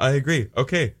 man. But I agree.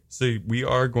 Okay, so we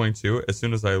are going to, as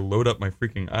soon as I load up my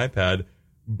freaking iPad,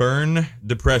 burn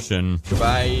depression.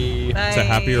 Goodbye. Bye. To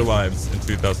happier lives in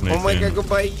 2018. Oh, my God.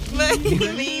 Goodbye.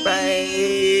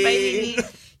 Bye.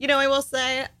 You know, I will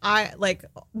say,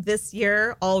 this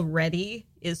year already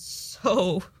is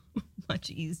so much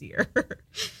easier.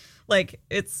 Like,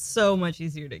 it's so much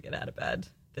easier to get out of bed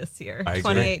this year.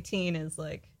 2018 is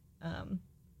like, and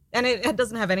it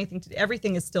doesn't have anything to do,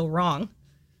 everything is still wrong.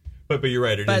 But you're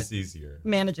right, it is easier.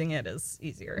 Managing it is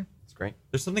easier. It's great.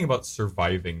 There's something about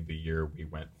surviving the year we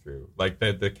went through. Like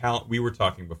we were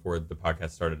talking before the podcast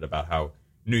started about how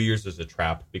New Year's is a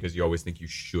trap because you always think you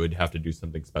should have to do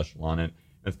something special on it.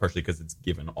 And it's partially because it's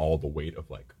given all the weight of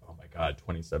like, oh my God,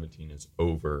 2017 is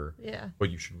over. Yeah. But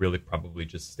you should really probably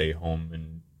just stay home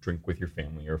and drink with your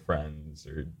family or friends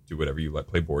or do whatever you like,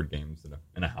 play board games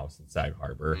in a house in Sag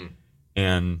Harbor.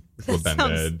 And which what Ben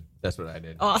did. That's what I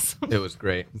did. Awesome. It was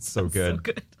great. It's so good. So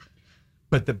good.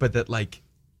 But that like,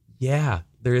 yeah,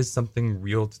 there is something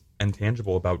real and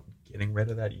tangible about getting rid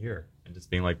of that year and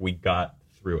just being like, we got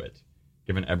through it,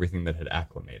 given everything that had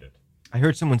acclimated. I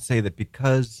heard someone say that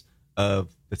because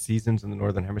of the seasons in the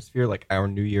Northern Hemisphere, like our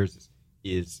New Year's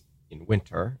is in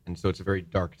winter, and so it's a very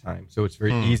dark time. So it's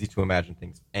very easy to imagine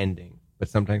things ending, but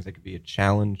sometimes it could be a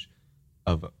challenge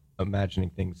of imagining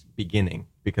things beginning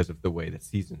because of the way that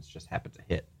seasons just happen to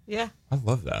hit. Yeah. I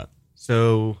love that.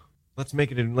 So let's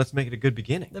make it a good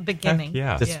beginning. The beginning. Heck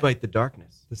yeah. Despite the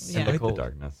darkness. Despite the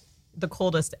darkness. The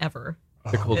coldest ever.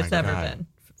 The coldest it's ever been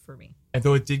for me. And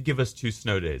though it did give us 2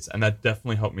 snow days, and that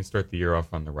definitely helped me start the year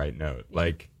off on the right note. Yeah.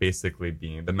 Like, basically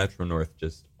being the Metro North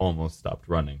just almost stopped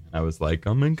running. And I was like,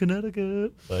 I'm in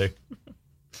Connecticut. Like,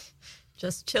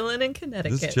 just chilling in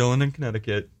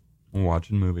Connecticut. And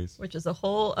watching movies. Which is a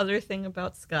whole other thing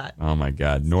about Scott. Oh my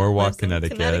God. Norwalk,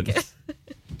 Connecticut.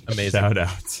 Amazing. Shout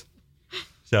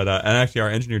out. And actually, our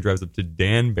engineer drives up to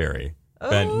Danbury.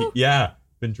 Oh.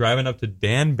 Been driving up to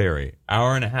Danbury.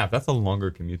 1.5 hours. That's a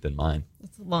longer commute than mine.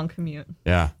 It's a long commute.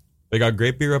 Yeah. They got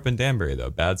great beer up in Danbury, though.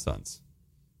 Bad Sons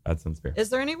beer. Is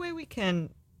there any way we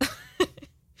can...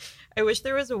 I wish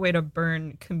there was a way to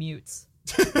burn commutes.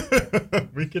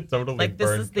 We could totally like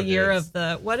burn this is the year of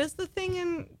the... What is the thing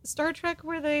in Star Trek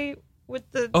where they...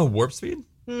 with the... Oh, warp speed?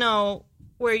 No,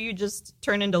 where you just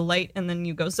turn into light and then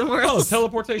you go somewhere else. Oh,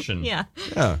 teleportation. Yeah.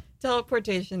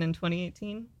 Teleportation in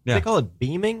 2018. Yeah. They call it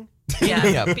beaming?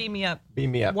 Yeah, beam me up.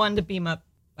 Beam me up. 1 to beam up.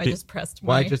 I just pressed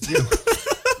Why my... just you?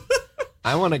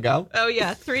 I want to go. Oh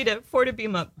yeah, 4 to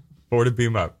beam up. 4 to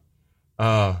beam up.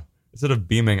 Instead of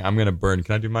beaming, I'm gonna burn.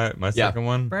 Can I do my second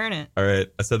one? Burn it. All right.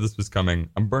 I said this was coming.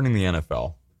 I'm burning the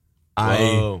NFL.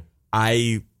 Whoa.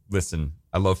 I listen.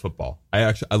 I love football.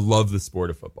 I love the sport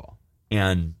of football.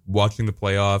 And watching the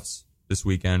playoffs this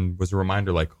weekend was a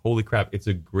reminder. Like, holy crap! It's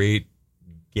a great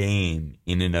game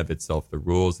in and of itself. The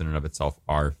rules in and of itself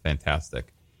are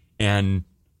fantastic, and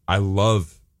I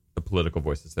love the political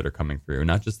voices that are coming through.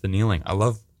 Not just the kneeling. I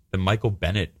love that Michael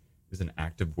Bennett is an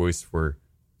active voice for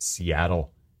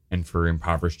Seattle and for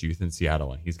impoverished youth in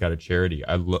Seattle. And he's got a charity.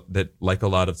 I love that, like a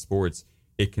lot of sports,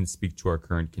 it can speak to our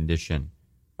current condition.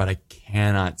 But I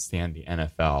cannot stand the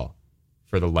NFL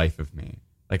for the life of me.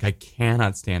 Like, I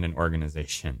cannot stand an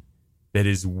organization that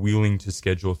is willing to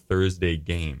schedule Thursday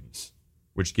games,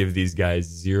 which give these guys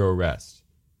zero rest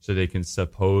so they can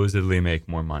supposedly make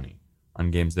more money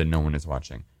on games that no one is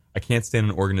watching. I can't stand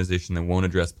an organization that won't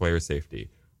address player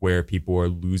safety, where people are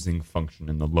losing function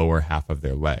in the lower half of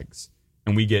their legs.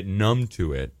 And we get numb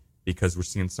to it because we're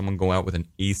seeing someone go out with an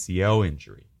ACL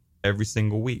injury every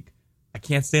single week. I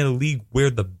can't stand a league where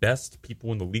the best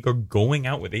people in the league are going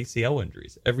out with ACL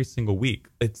injuries every single week.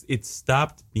 It's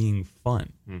stopped being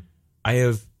fun. I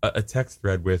have a text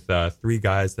thread with 3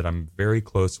 guys that I'm very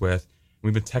close with.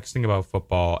 We've been texting about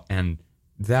football, and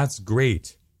that's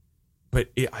great. But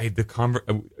I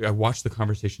watched the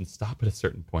conversation stop at a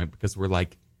certain point because we're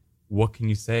like, what can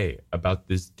you say about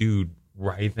this dude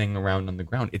writhing around on the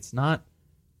ground? It's not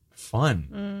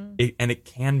fun. And it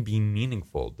can be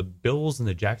meaningful. The Bills and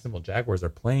the Jacksonville Jaguars are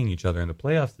playing each other in the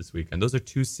playoffs this weekend. Those are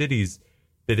 2 cities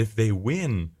that, if they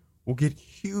win, will get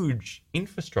huge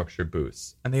infrastructure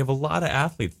boosts. And they have a lot of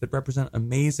athletes that represent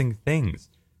amazing things.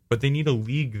 But they need a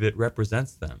league that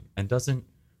represents them and doesn't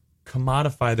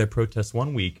commodify their protests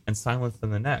one week and silence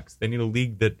them the next. They need a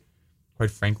league that,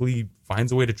 quite frankly,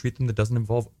 finds a way to treat them that doesn't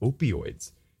involve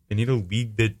opioids. They need a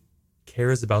league that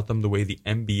cares about them the way the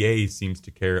NBA seems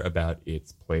to care about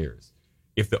its players.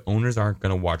 If the owners aren't going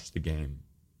to watch the game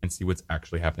and see what's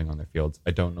actually happening on their fields,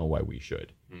 I don't know why we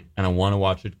should. And I want to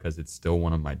watch it because it's still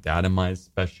one of my dad and my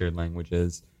best shared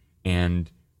languages.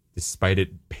 And despite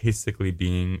it basically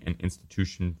being an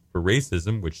institution for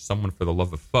racism, which someone for the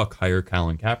love of fuck hire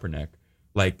Colin Kaepernick,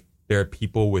 like, there are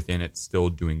people within it still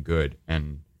doing good.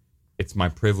 And it's my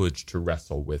privilege to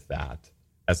wrestle with that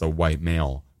as a white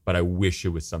male. But I wish it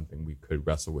was something we could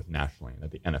wrestle with nationally and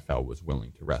that the NFL was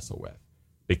willing to wrestle with,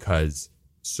 because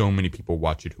so many people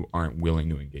watch it who aren't willing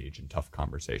to engage in tough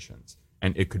conversations.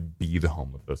 And it could be the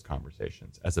home of those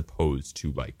conversations as opposed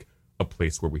to like a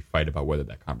place where we fight about whether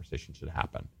that conversation should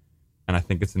happen. And I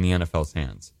think it's in the NFL's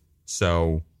hands.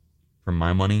 So for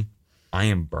my money, I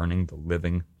am burning the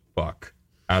living fuck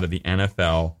out of the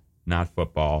NFL, not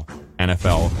football.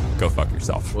 NFL, go fuck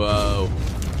yourself. Whoa.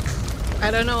 I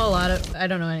don't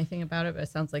know anything about it, but it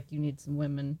sounds like you need some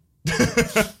women.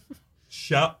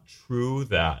 True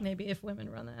that. Maybe if women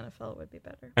run the NFL, it would be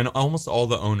better. And almost all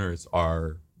the owners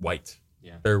are white.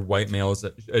 Yeah. They're white males.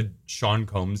 Sean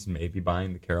Combs may be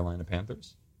buying the Carolina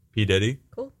Panthers. P. Diddy.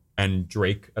 Cool. And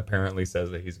Drake apparently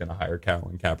says that he's going to hire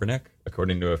Colin Kaepernick,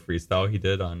 according to a freestyle he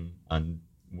did on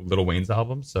Lil Wayne's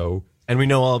album. So, and we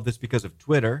know all of this because of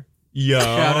Twitter. Yo.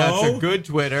 Shout out to good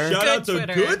Twitter. Shout out to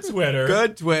good Twitter.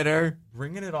 Good Twitter.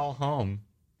 Bringing it all home.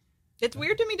 It's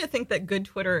weird to me to think that good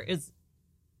Twitter is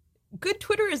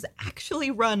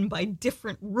actually run by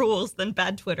different rules than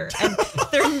bad Twitter, and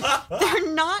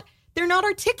they're not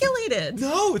articulated.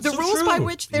 No, it's the so rules true. by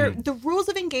which the rules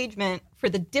of engagement for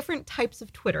the different types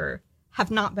of Twitter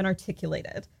have not been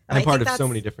articulated. And I'm part of so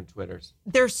many different Twitters.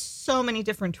 There's so many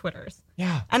different Twitters.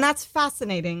 Yeah, and that's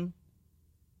fascinating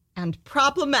and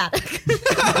problematic.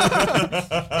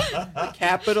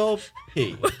 Capital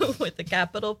P. With a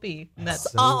capital P. And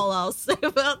that's all I'll say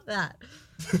about that.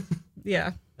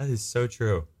 Yeah. That is so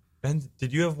true. Ben,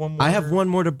 did you have one more? I have one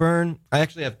more to burn. I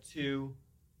actually have 2.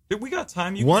 We got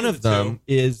time. One of them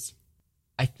is,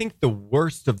 I think the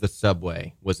worst of the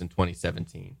subway was in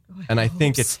 2017. And I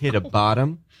think it's hit a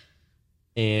bottom.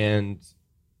 And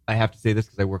I have to say this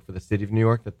because I work for the city of New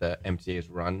York, that the MTA is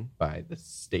run by the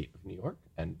state of New York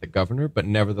and the governor. But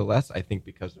nevertheless, I think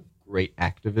because of great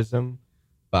activism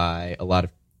by a lot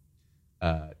of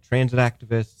transit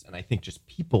activists, and I think just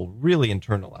people really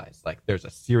internalize, like, there's a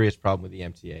serious problem with the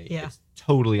MTA. Yeah. It's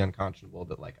totally unconscionable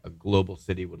that like a global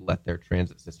city would let their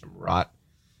transit system rot.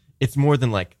 It's more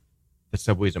than like the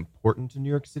subway is important to New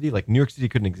York City. Like, New York City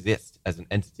couldn't exist as an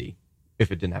entity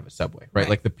if it didn't have a subway, right?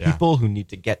 Like, the people who need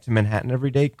to get to Manhattan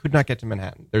every day could not get to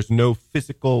Manhattan. There's no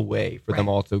physical way for them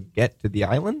all to get to the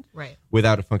island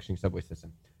without a functioning subway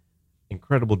system.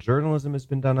 Incredible journalism has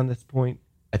been done on this point.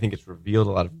 I think it's revealed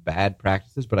a lot of bad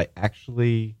practices, but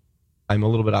I'm a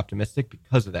little bit optimistic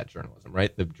because of that journalism,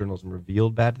 right? The journalism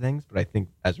revealed bad things, but I think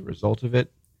as a result of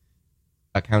it,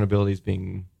 accountability is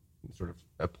being sort of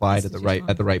applied at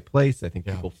the right place. I think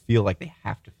people feel like they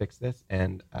have to fix this,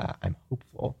 and I'm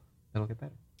hopeful that'll get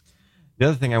better. The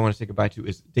other thing I want to say goodbye to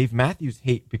is Dave Matthews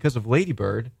hate because of Lady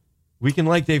Bird. We can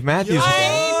like Dave Matthews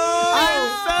again. I'm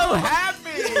so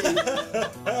happy.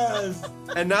 Yes.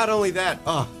 And not only that,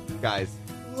 guys.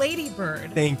 Lady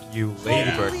Bird. Thank you,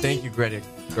 Lady Bird. Thank you, Greta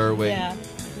Gerwig. Yeah.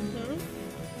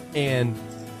 And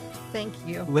thank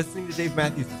you. Listening to Dave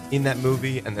Matthews in that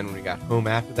movie, and then when we got home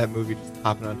after that movie, just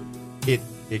popping on,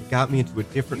 it got me into a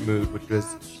different mood, which was,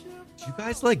 do you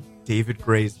guys like David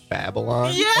Gray's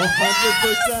Babylon?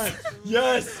 Yes! 100%.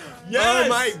 Yes! Yes! Oh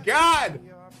my God!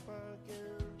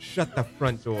 Shut the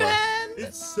front door.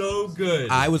 It's so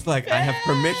good. I was like, I have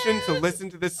permission to listen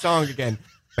to this song again.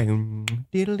 I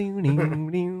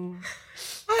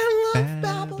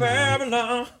love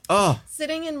Babylon. Oh.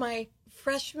 Sitting in my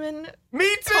freshman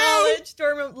Me too! college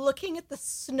dorm room, looking at the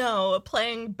snow,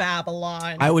 playing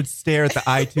Babylon. I would stare at the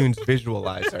iTunes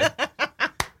visualizer.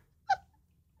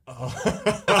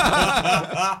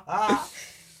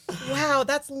 Wow,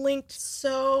 that's linked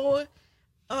so.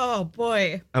 Oh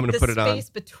boy, I'm gonna put it on. Space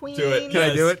between. Do it. Can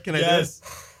I do it? Can I do it?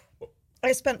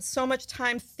 I spent so much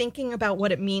time thinking about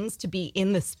what it means to be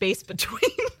in the space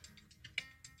between.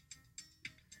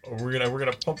 We're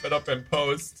gonna pump it up in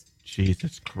post.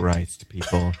 Jesus Christ,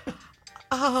 people!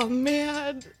 Oh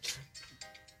man.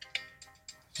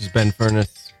 This is Ben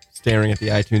Furness staring at the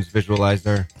iTunes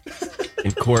visualizer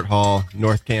in Court Hall,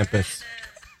 North Campus,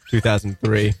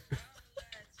 2003.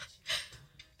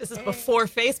 This is before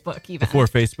Facebook, even. Before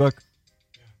Facebook,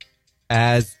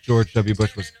 as George W.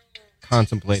 Bush was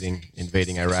contemplating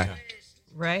invading Iraq.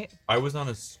 Right? I was on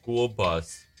a school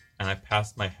bus, and I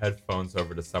passed my headphones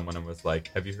over to someone and was like,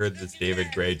 have you heard this David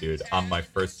Gray dude on my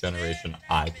first generation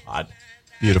iPod?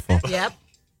 Beautiful. Yep.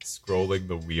 Scrolling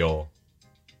the wheel.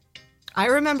 I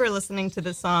remember listening to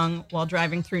this song while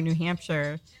driving through New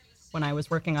Hampshire when I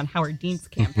was working on Howard Dean's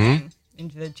campaign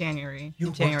into the January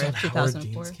of 2004. Howard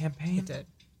Dean's campaign? I did.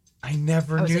 I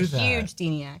never knew that. I was a huge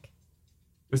Deaniac.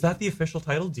 Was that the official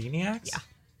title, Deaniacs? Yeah.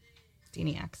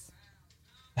 Deaniacs.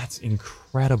 That's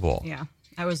incredible. Yeah.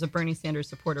 I was a Bernie Sanders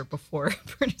supporter before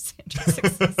Bernie Sanders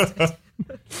existed.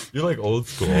 You're like old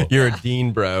school. You're a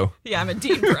Dean bro. Yeah, I'm a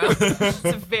Dean bro. It's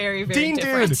a very, very Dean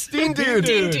different. Dude. Dean Dude.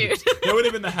 Dean Dude. That would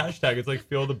have been the hashtag. It's like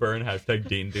Feel the Burn, hashtag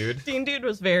Dean Dude. Dean Dude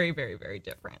was very, very, very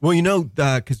different. Well, you know,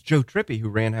 because Joe Trippi, who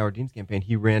ran Howard Dean's campaign,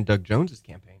 he ran Doug Jones's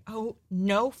campaign. Oh,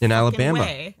 no in fucking Alabama.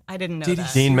 way. I didn't know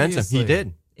that. Dean mentioned he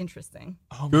did. Interesting.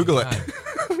 Oh Google it.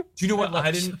 Do you know what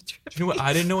I didn't? Do you know what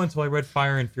I didn't know until I read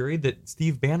Fire and Fury? That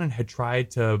Steve Bannon had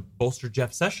tried to bolster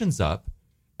Jeff Sessions up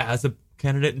as a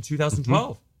candidate in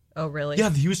 2012. Oh, really? Yeah,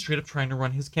 he was straight up trying to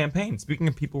run his campaign. Speaking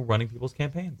of people running people's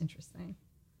campaigns, Interesting.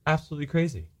 absolutely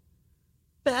crazy.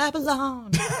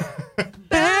 Babylon.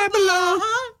 Babylon.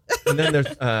 And then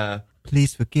there's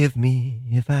Please Forgive Me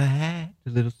If I Act a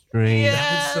Little Strange.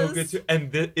 Yes. That was so good too.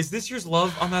 And is this year's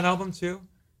Love on that album too?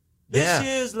 Yeah. This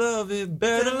year's love is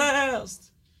better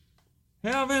last.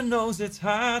 Heaven knows it's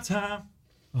high time.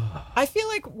 I feel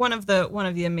like one of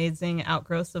the amazing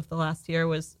outgrowths of the last year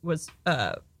was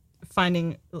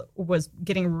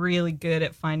getting really good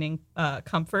at finding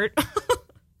comfort.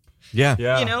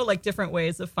 Yeah. You know, like different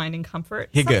ways of finding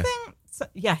comfort. Higa.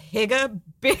 Higa,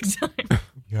 big time.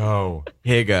 Yo.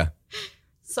 Higa.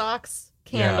 Socks,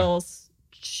 candles,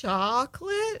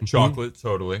 chocolate. Chocolate,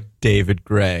 totally. David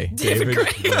Gray. David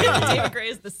Gray. David Gray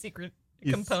is the secret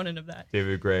component of that.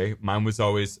 David Gray. Mine was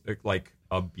always like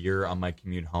a beer on my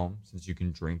commute home, since you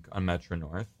can drink on Metro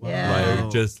North. Yeah.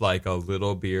 Like, just like a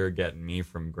little beer getting me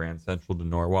from Grand Central to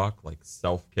Norwalk, like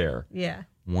self-care. Yeah.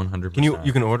 100%. Can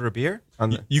you can order a beer?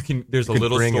 You can. There's a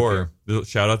little store.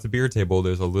 Shout out to Beer Table.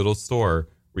 There's a little store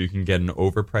where you can get an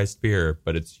overpriced beer,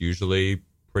 but it's usually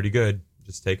pretty good.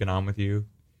 Just take it on with you.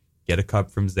 Get a cup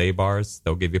from Zabar's.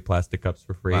 They'll give you plastic cups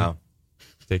for free. Wow.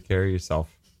 Take care of yourself.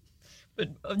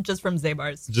 But just from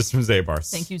Zabar's. Just from Zabar's.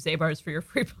 Thank you, Zabar's, for your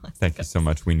free plastic. Thank you so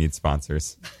much. We need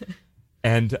sponsors.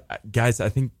 And guys, I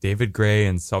think David Gray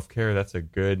and self-care, that's a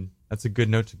good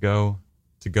note to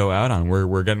go out on.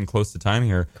 We're getting close to time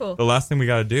here. Cool. The last thing we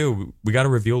got to do, we got to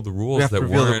reveal the rules that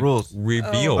weren't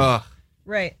revealed. Oh.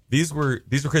 Right. These were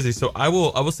crazy. So I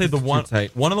will say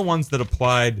one of the ones that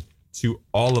applied to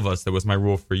all of us, that was my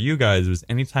rule for you guys, was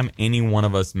anytime any one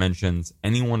of us mentions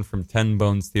anyone from 10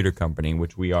 Bones Theater Company,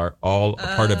 which we are all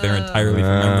a part of their entirely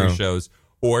from memory shows,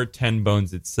 or 10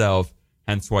 Bones itself,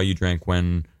 hence why you drank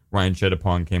when Ryan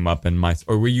Chittapong came up, and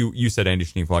you said Andy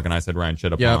Schneeflug, and I said Ryan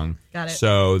Chittapong. Yep. Got it.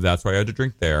 So that's why I had to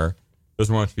drink there. Those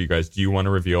are ones for you guys. Do you want to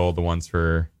reveal the ones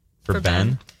for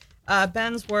Ben?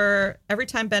 Ben's were every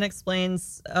time Ben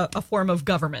explains a form of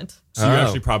government. So you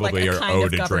actually probably Like a are kind owed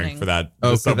of a drink governing. for that.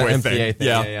 Oh, the for the Subway MTA thing.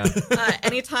 Yeah.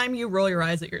 Anytime you roll your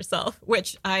eyes at yourself,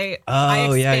 which I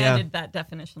Oh, yeah, expanded yeah. that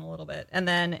definition a little bit, and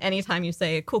then anytime you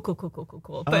say cool.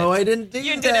 But Oh, I didn't do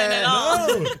you that. didn't at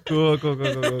all.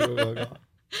 Cool.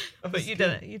 But you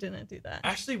didn't do that.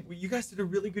 Actually, you guys did a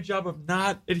really good job of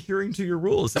not adhering to your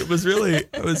rules. It was really,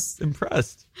 I was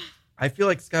impressed. I feel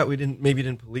like, Scott, we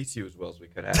didn't police you as well as we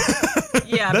could have.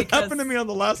 Yeah, that happened to me on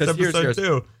the last episode here's-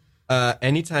 too.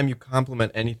 Anytime you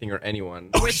compliment anything or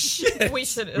anyone, Which we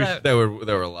should. there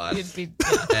were a lot. You'd be,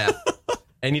 Yeah.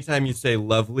 Anytime you say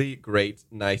lovely, great,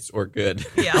 nice, or good,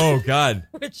 yeah. Oh God,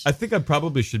 Which I think I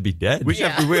probably should be dead. we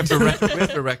have to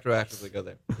retroactively go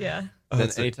there. yeah. Then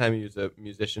anytime you use a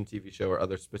musician, TV show, or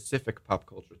other specific pop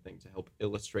culture thing to help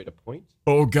illustrate a point.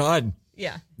 Oh God,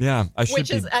 Yeah. yeah, I should. Which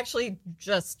be is actually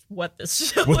just what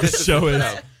this show what is. this show is.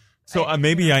 No. So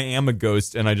maybe I am a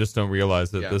ghost, and I just don't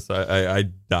realize that Yeah. I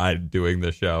died doing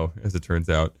the show, as it turns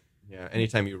out. Yeah.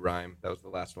 Anytime you rhyme, that was the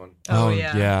last one. Oh,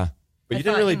 yeah. yeah. But I you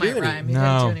didn't thought really you might do any. rhyme. You No.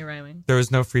 didn't do any rhyming. There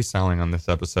was no freestyling on this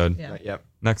episode. Yeah. Not yet.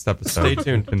 Next episode. Stay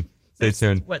tuned. Stay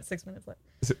tuned. What, 6 minutes left?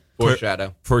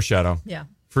 Foreshadow. Foreshadow. Yeah.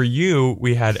 For you,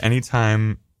 we had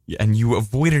anytime, and you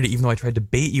avoided it, even though I tried to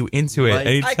bait you into it. Right. I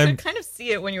Anytime, could kind of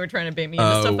see it when you were trying to bait me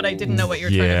into stuff, but I didn't know what you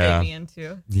were trying to yeah. bait me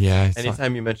into. yeah. I saw-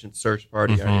 Anytime you mention Search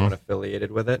Party or anyone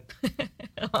affiliated with it,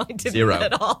 I didn't Zero.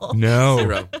 at all. No.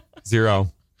 0.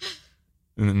 Zero.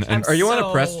 And I'm Are you on a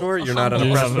so press tour? You're not on a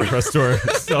you're press on the tour. press tour.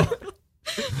 So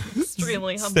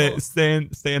Extremely humble.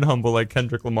 staying humble like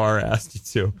Kendrick Lamar asked you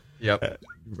to. Yep.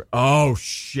 Oh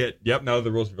shit. Yep. Now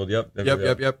the rules are filled. Yep.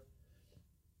 Yep.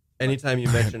 Anytime you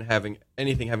mention having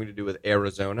anything having to do with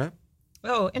Arizona,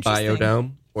 Oh, interesting.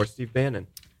 Biodome, or Steve Bannon.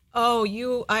 Oh,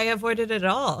 I avoided it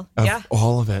all. Of Yeah.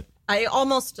 all of it. I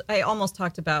almost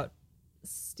talked about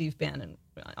Steve Bannon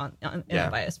in Yeah.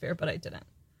 a biosphere, but I didn't.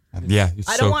 Yeah. You're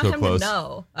I so don't want him close. to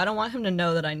know. I don't want him to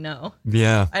know that I know.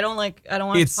 Yeah. I don't want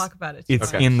to talk about it too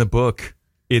It's much. in the book.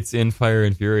 It's in Fire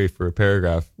and Fury for a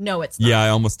paragraph. No, it's not. Yeah, I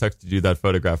almost texted you that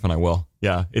photograph, and I will.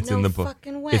 Yeah, it's No in the book.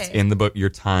 fucking way. It's in the book. Your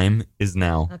time is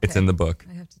now. It's Okay. in the book.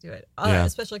 I have to do it. Yeah.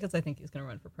 Especially because I think he's going to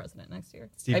run for president next year.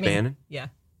 Steve Bannon? Yeah,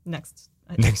 next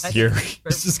Next year,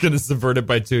 it's just going to subvert it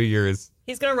by 2 years.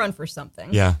 He's going to run for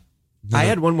something. Yeah. I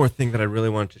had one more thing that I really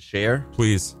wanted to share,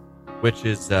 Please. which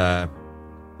is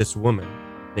this woman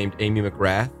named Amy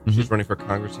McGrath. Mm-hmm. She's running for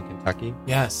Congress in Kentucky.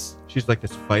 Yes. She's like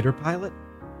this fighter pilot.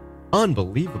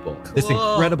 Unbelievable. This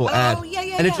Cool. incredible Oh, ad. yeah,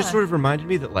 and it yeah. just sort of reminded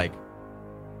me that, like,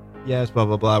 yes, blah,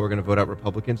 blah, blah, we're going to vote out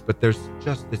Republicans, but there's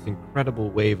just this incredible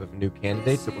wave of new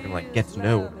candidates that we're going to, like, get to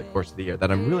know over the course of the year that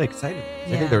I'm really excited about. I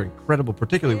Yeah. think they're incredible,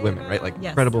 particularly women, right? Like, Yes.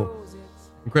 incredible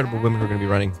women who are going to be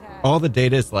running. All the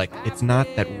data is, like, it's not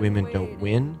that women don't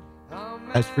win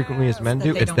as frequently as men that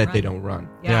do. they It's don't that run. they don't run.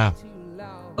 Yeah.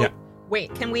 Oh,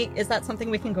 wait, is that something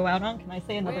we can go out on? Can I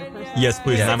say another person? Yes,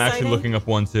 please. Is And it I'm actually exciting? looking up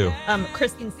one, too.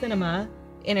 Kristen Cinema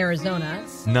in Arizona.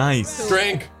 Nice.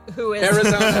 Drink. Who is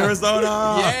Arizona. Arizona.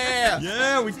 Yeah.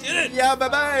 Yeah, we did it. Yeah,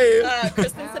 bye-bye.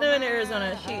 Kristen Cinema in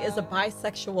Arizona. She is a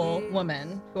bisexual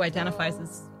woman who identifies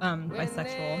as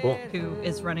bisexual, Cool. who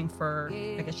is running for.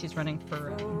 I guess she's running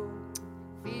for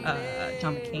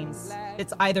John McCain's.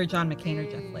 It's either John McCain or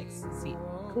Jeff Flake's seat.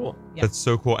 Cool. Yeah. That's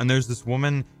so cool. And there's this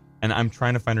woman, and I'm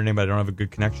trying to find her name, but I don't have a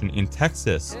good connection, in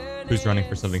Texas, who's running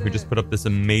for something, who just put up this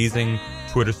amazing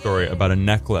Twitter story about a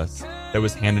necklace that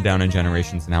was handed down in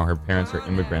generations, and how her parents are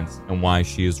immigrants, and why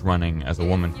she is running as a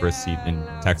woman for a seat in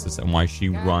Texas, and why she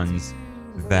runs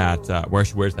that, where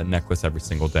she wears that necklace every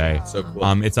single day. So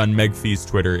cool. It's on Meg Fee's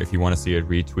Twitter if you want to see it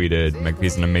retweeted. Meg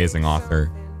Fee's an amazing author.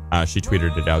 She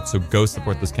tweeted it out. So go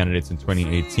support those candidates in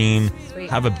 2018. Sweet.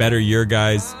 Have a better year,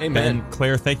 guys. Amen. Ben,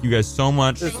 Claire, thank you guys so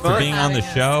much It was for fun. being on the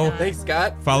show. Thanks,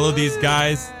 Scott. Follow these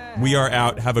guys. We are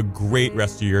out. Have a great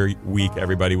rest of your week,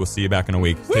 everybody. We'll see you back in a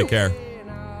week. Take care.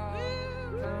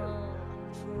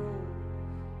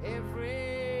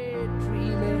 Every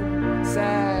dream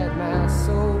inside my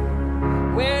soul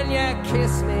when you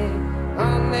kiss me